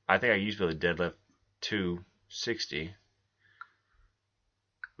 I think I used to be able to deadlift 260.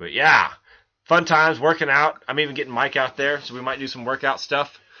 But yeah. Fun times, working out. I'm even getting Mike out there, so we might do some workout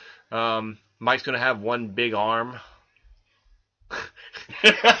stuff. Mike's going to have one big arm.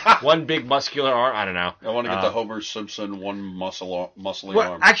 One big muscular arm. I don't know. I want to get the Homer Simpson one muscly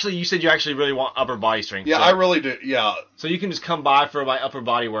arm. Actually, you said you actually really want upper body strength. Yeah, so, I really do. Yeah. So you can just come by for my upper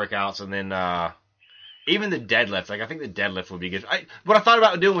body workouts, and then even the deadlift. Like I think the deadlift would be good. What I thought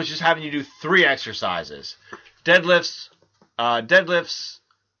about doing was just having you do 3 exercises: deadlifts,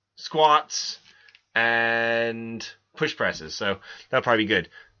 squats, and push presses. So that'll probably be good.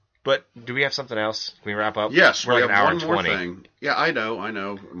 But do we have something else? Can we wrap up? Yes, we're we like have an hour one and 20. more thing. Yeah, I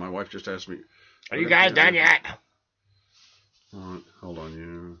know. My wife just asked me. Are you guys done yet? Hold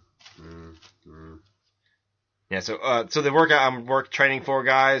on, Yeah. So the workout I'm training for,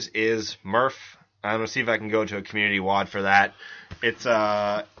 guys, is Murph. I'm gonna see if I can go to a community WOD for that. It's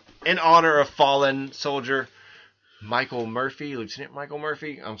in honor of fallen soldier Michael Murphy, Lieutenant Michael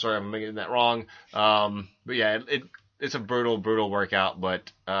Murphy. I'm sorry, I'm making that wrong. But yeah, it's a brutal workout,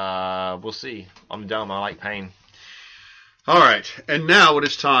 but we'll see. I'm dumb. I like pain. All right, and now it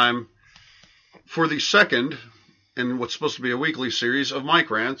is time for the second in what's supposed to be a weekly series of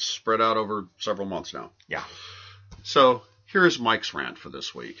Mike rants spread out over several months now. Yeah. So here is Mike's rant for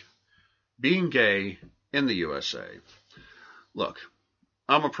this week. Being gay in the USA. Look,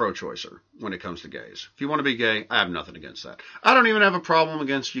 I'm a pro-choicer when it comes to gays. If you want to be gay, I have nothing against that. I don't even have a problem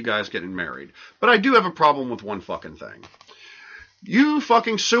against you guys getting married. But I do have a problem with one fucking thing. You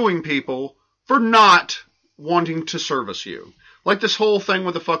fucking suing people for not wanting to service you. Like this whole thing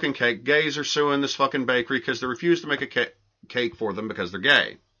with the fucking cake. Gays are suing this fucking bakery because they refuse to make a cake for them because they're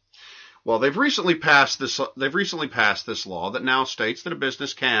gay. Well, they've recently passed this law that now states that a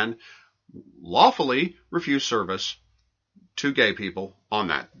business can lawfully refuse service to gay people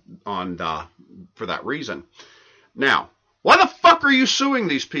for that reason. Now, why the fuck are you suing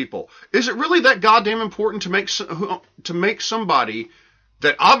these people? Is it really that goddamn important to make somebody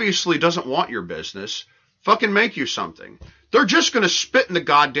that obviously doesn't want your business fucking make you something? They're just going to spit in the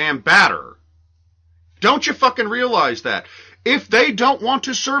goddamn batter. Don't you fucking realize that? If they don't want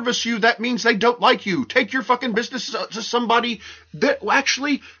to service you, that means they don't like you. Take your fucking business to somebody that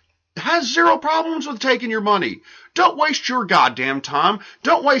actually has zero problems with taking your money. Don't waste your goddamn time.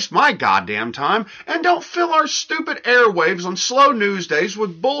 Don't waste my goddamn time. And don't fill our stupid airwaves on slow news days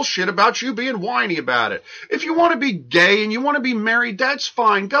with bullshit about you being whiny about it. If you want to be gay and you want to be married, that's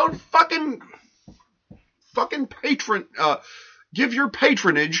fine. Go fucking give your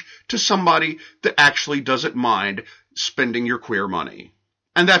patronage to somebody that actually doesn't mind spending your queer money.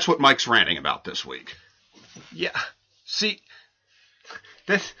 And that's what Mike's ranting about this week. Yeah. See,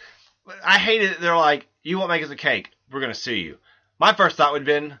 I hate it. They're like, you won't make us a cake, we're going to sue you. My first thought would have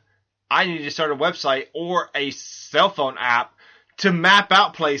been, I need to start a website or a cell phone app to map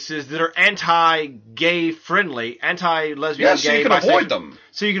out places that are anti-gay friendly, anti-lesbian, yeah, so gay, you can avoid them.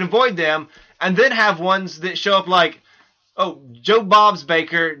 So you can avoid them, and then have ones that show up like, oh, Joe Bob's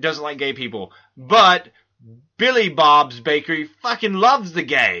Baker doesn't like gay people, but Billy Bob's Bakery fucking loves the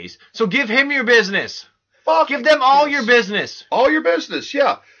gays. So give him your business. Give them all your business. All your business,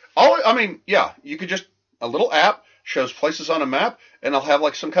 yeah. You could just, a little app shows places on a map, and I'll have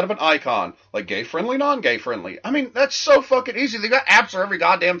like some kind of an icon, like gay friendly, non-gay friendly. I mean, that's so fucking easy. They got apps for every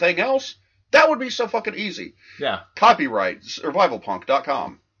goddamn thing else. That would be so fucking easy. Yeah. Copyright,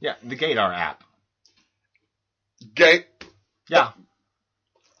 survivalpunk.com. Yeah, the Gaydar app. Gay. Yeah.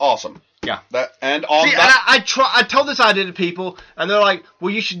 Awesome. Yeah. I told this idea to people, and they're like,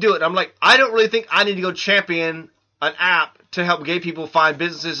 well, you should do it. And I'm like, I don't really think I need to go champion an app to help gay people find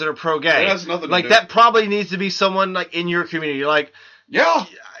businesses that are pro-gay. It has nothing to do. Like, that probably needs to be someone, like, in your community. Like, yeah.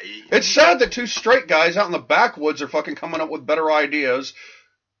 It's sad that two straight guys out in the backwoods are fucking coming up with better ideas.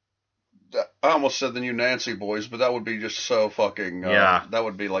 I almost said the new Nancy boys, but that would be just so fucking... yeah. That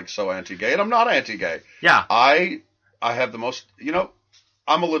would be, like, so anti-gay. And I'm not anti-gay. Yeah. I have the most...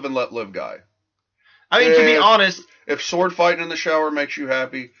 I'm a live and let live guy. I mean, to be honest... If sword fighting in the shower makes you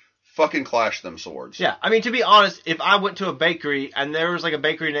happy, fucking clash them swords. Yeah, I mean, to be honest, if I went to a bakery and there was like a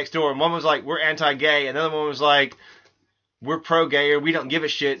bakery next door and one was like, we're anti-gay, and the other one was like, we're pro-gay or we don't give a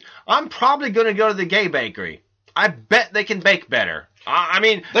shit, I'm probably going to go to the gay bakery. I bet they can bake better. I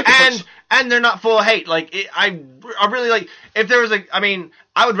mean, and they're not full of hate. Like, I really like, if there was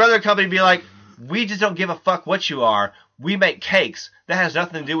I would rather a company be like, we just don't give a fuck what you are. We make cakes. That has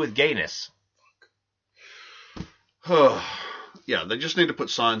nothing to do with gayness. Yeah, they just need to put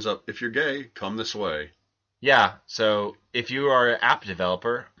signs up. If you're gay, come this way. Yeah, so if you are an app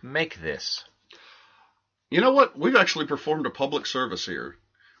developer, make this. You know what? We've actually performed a public service here.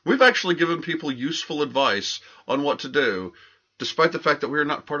 We've actually given people useful advice on what to do, despite the fact that we are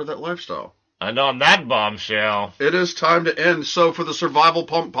not part of that lifestyle. And on that bombshell, it is time to end. So for the Survival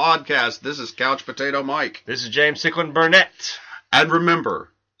Pump Podcast, this is Couch Potato Mike. This is James Sicklin Burnett. And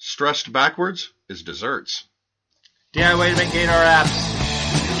remember, stressed backwards is desserts. DIY to make Gaydar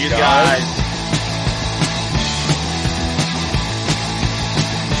apps. You guys.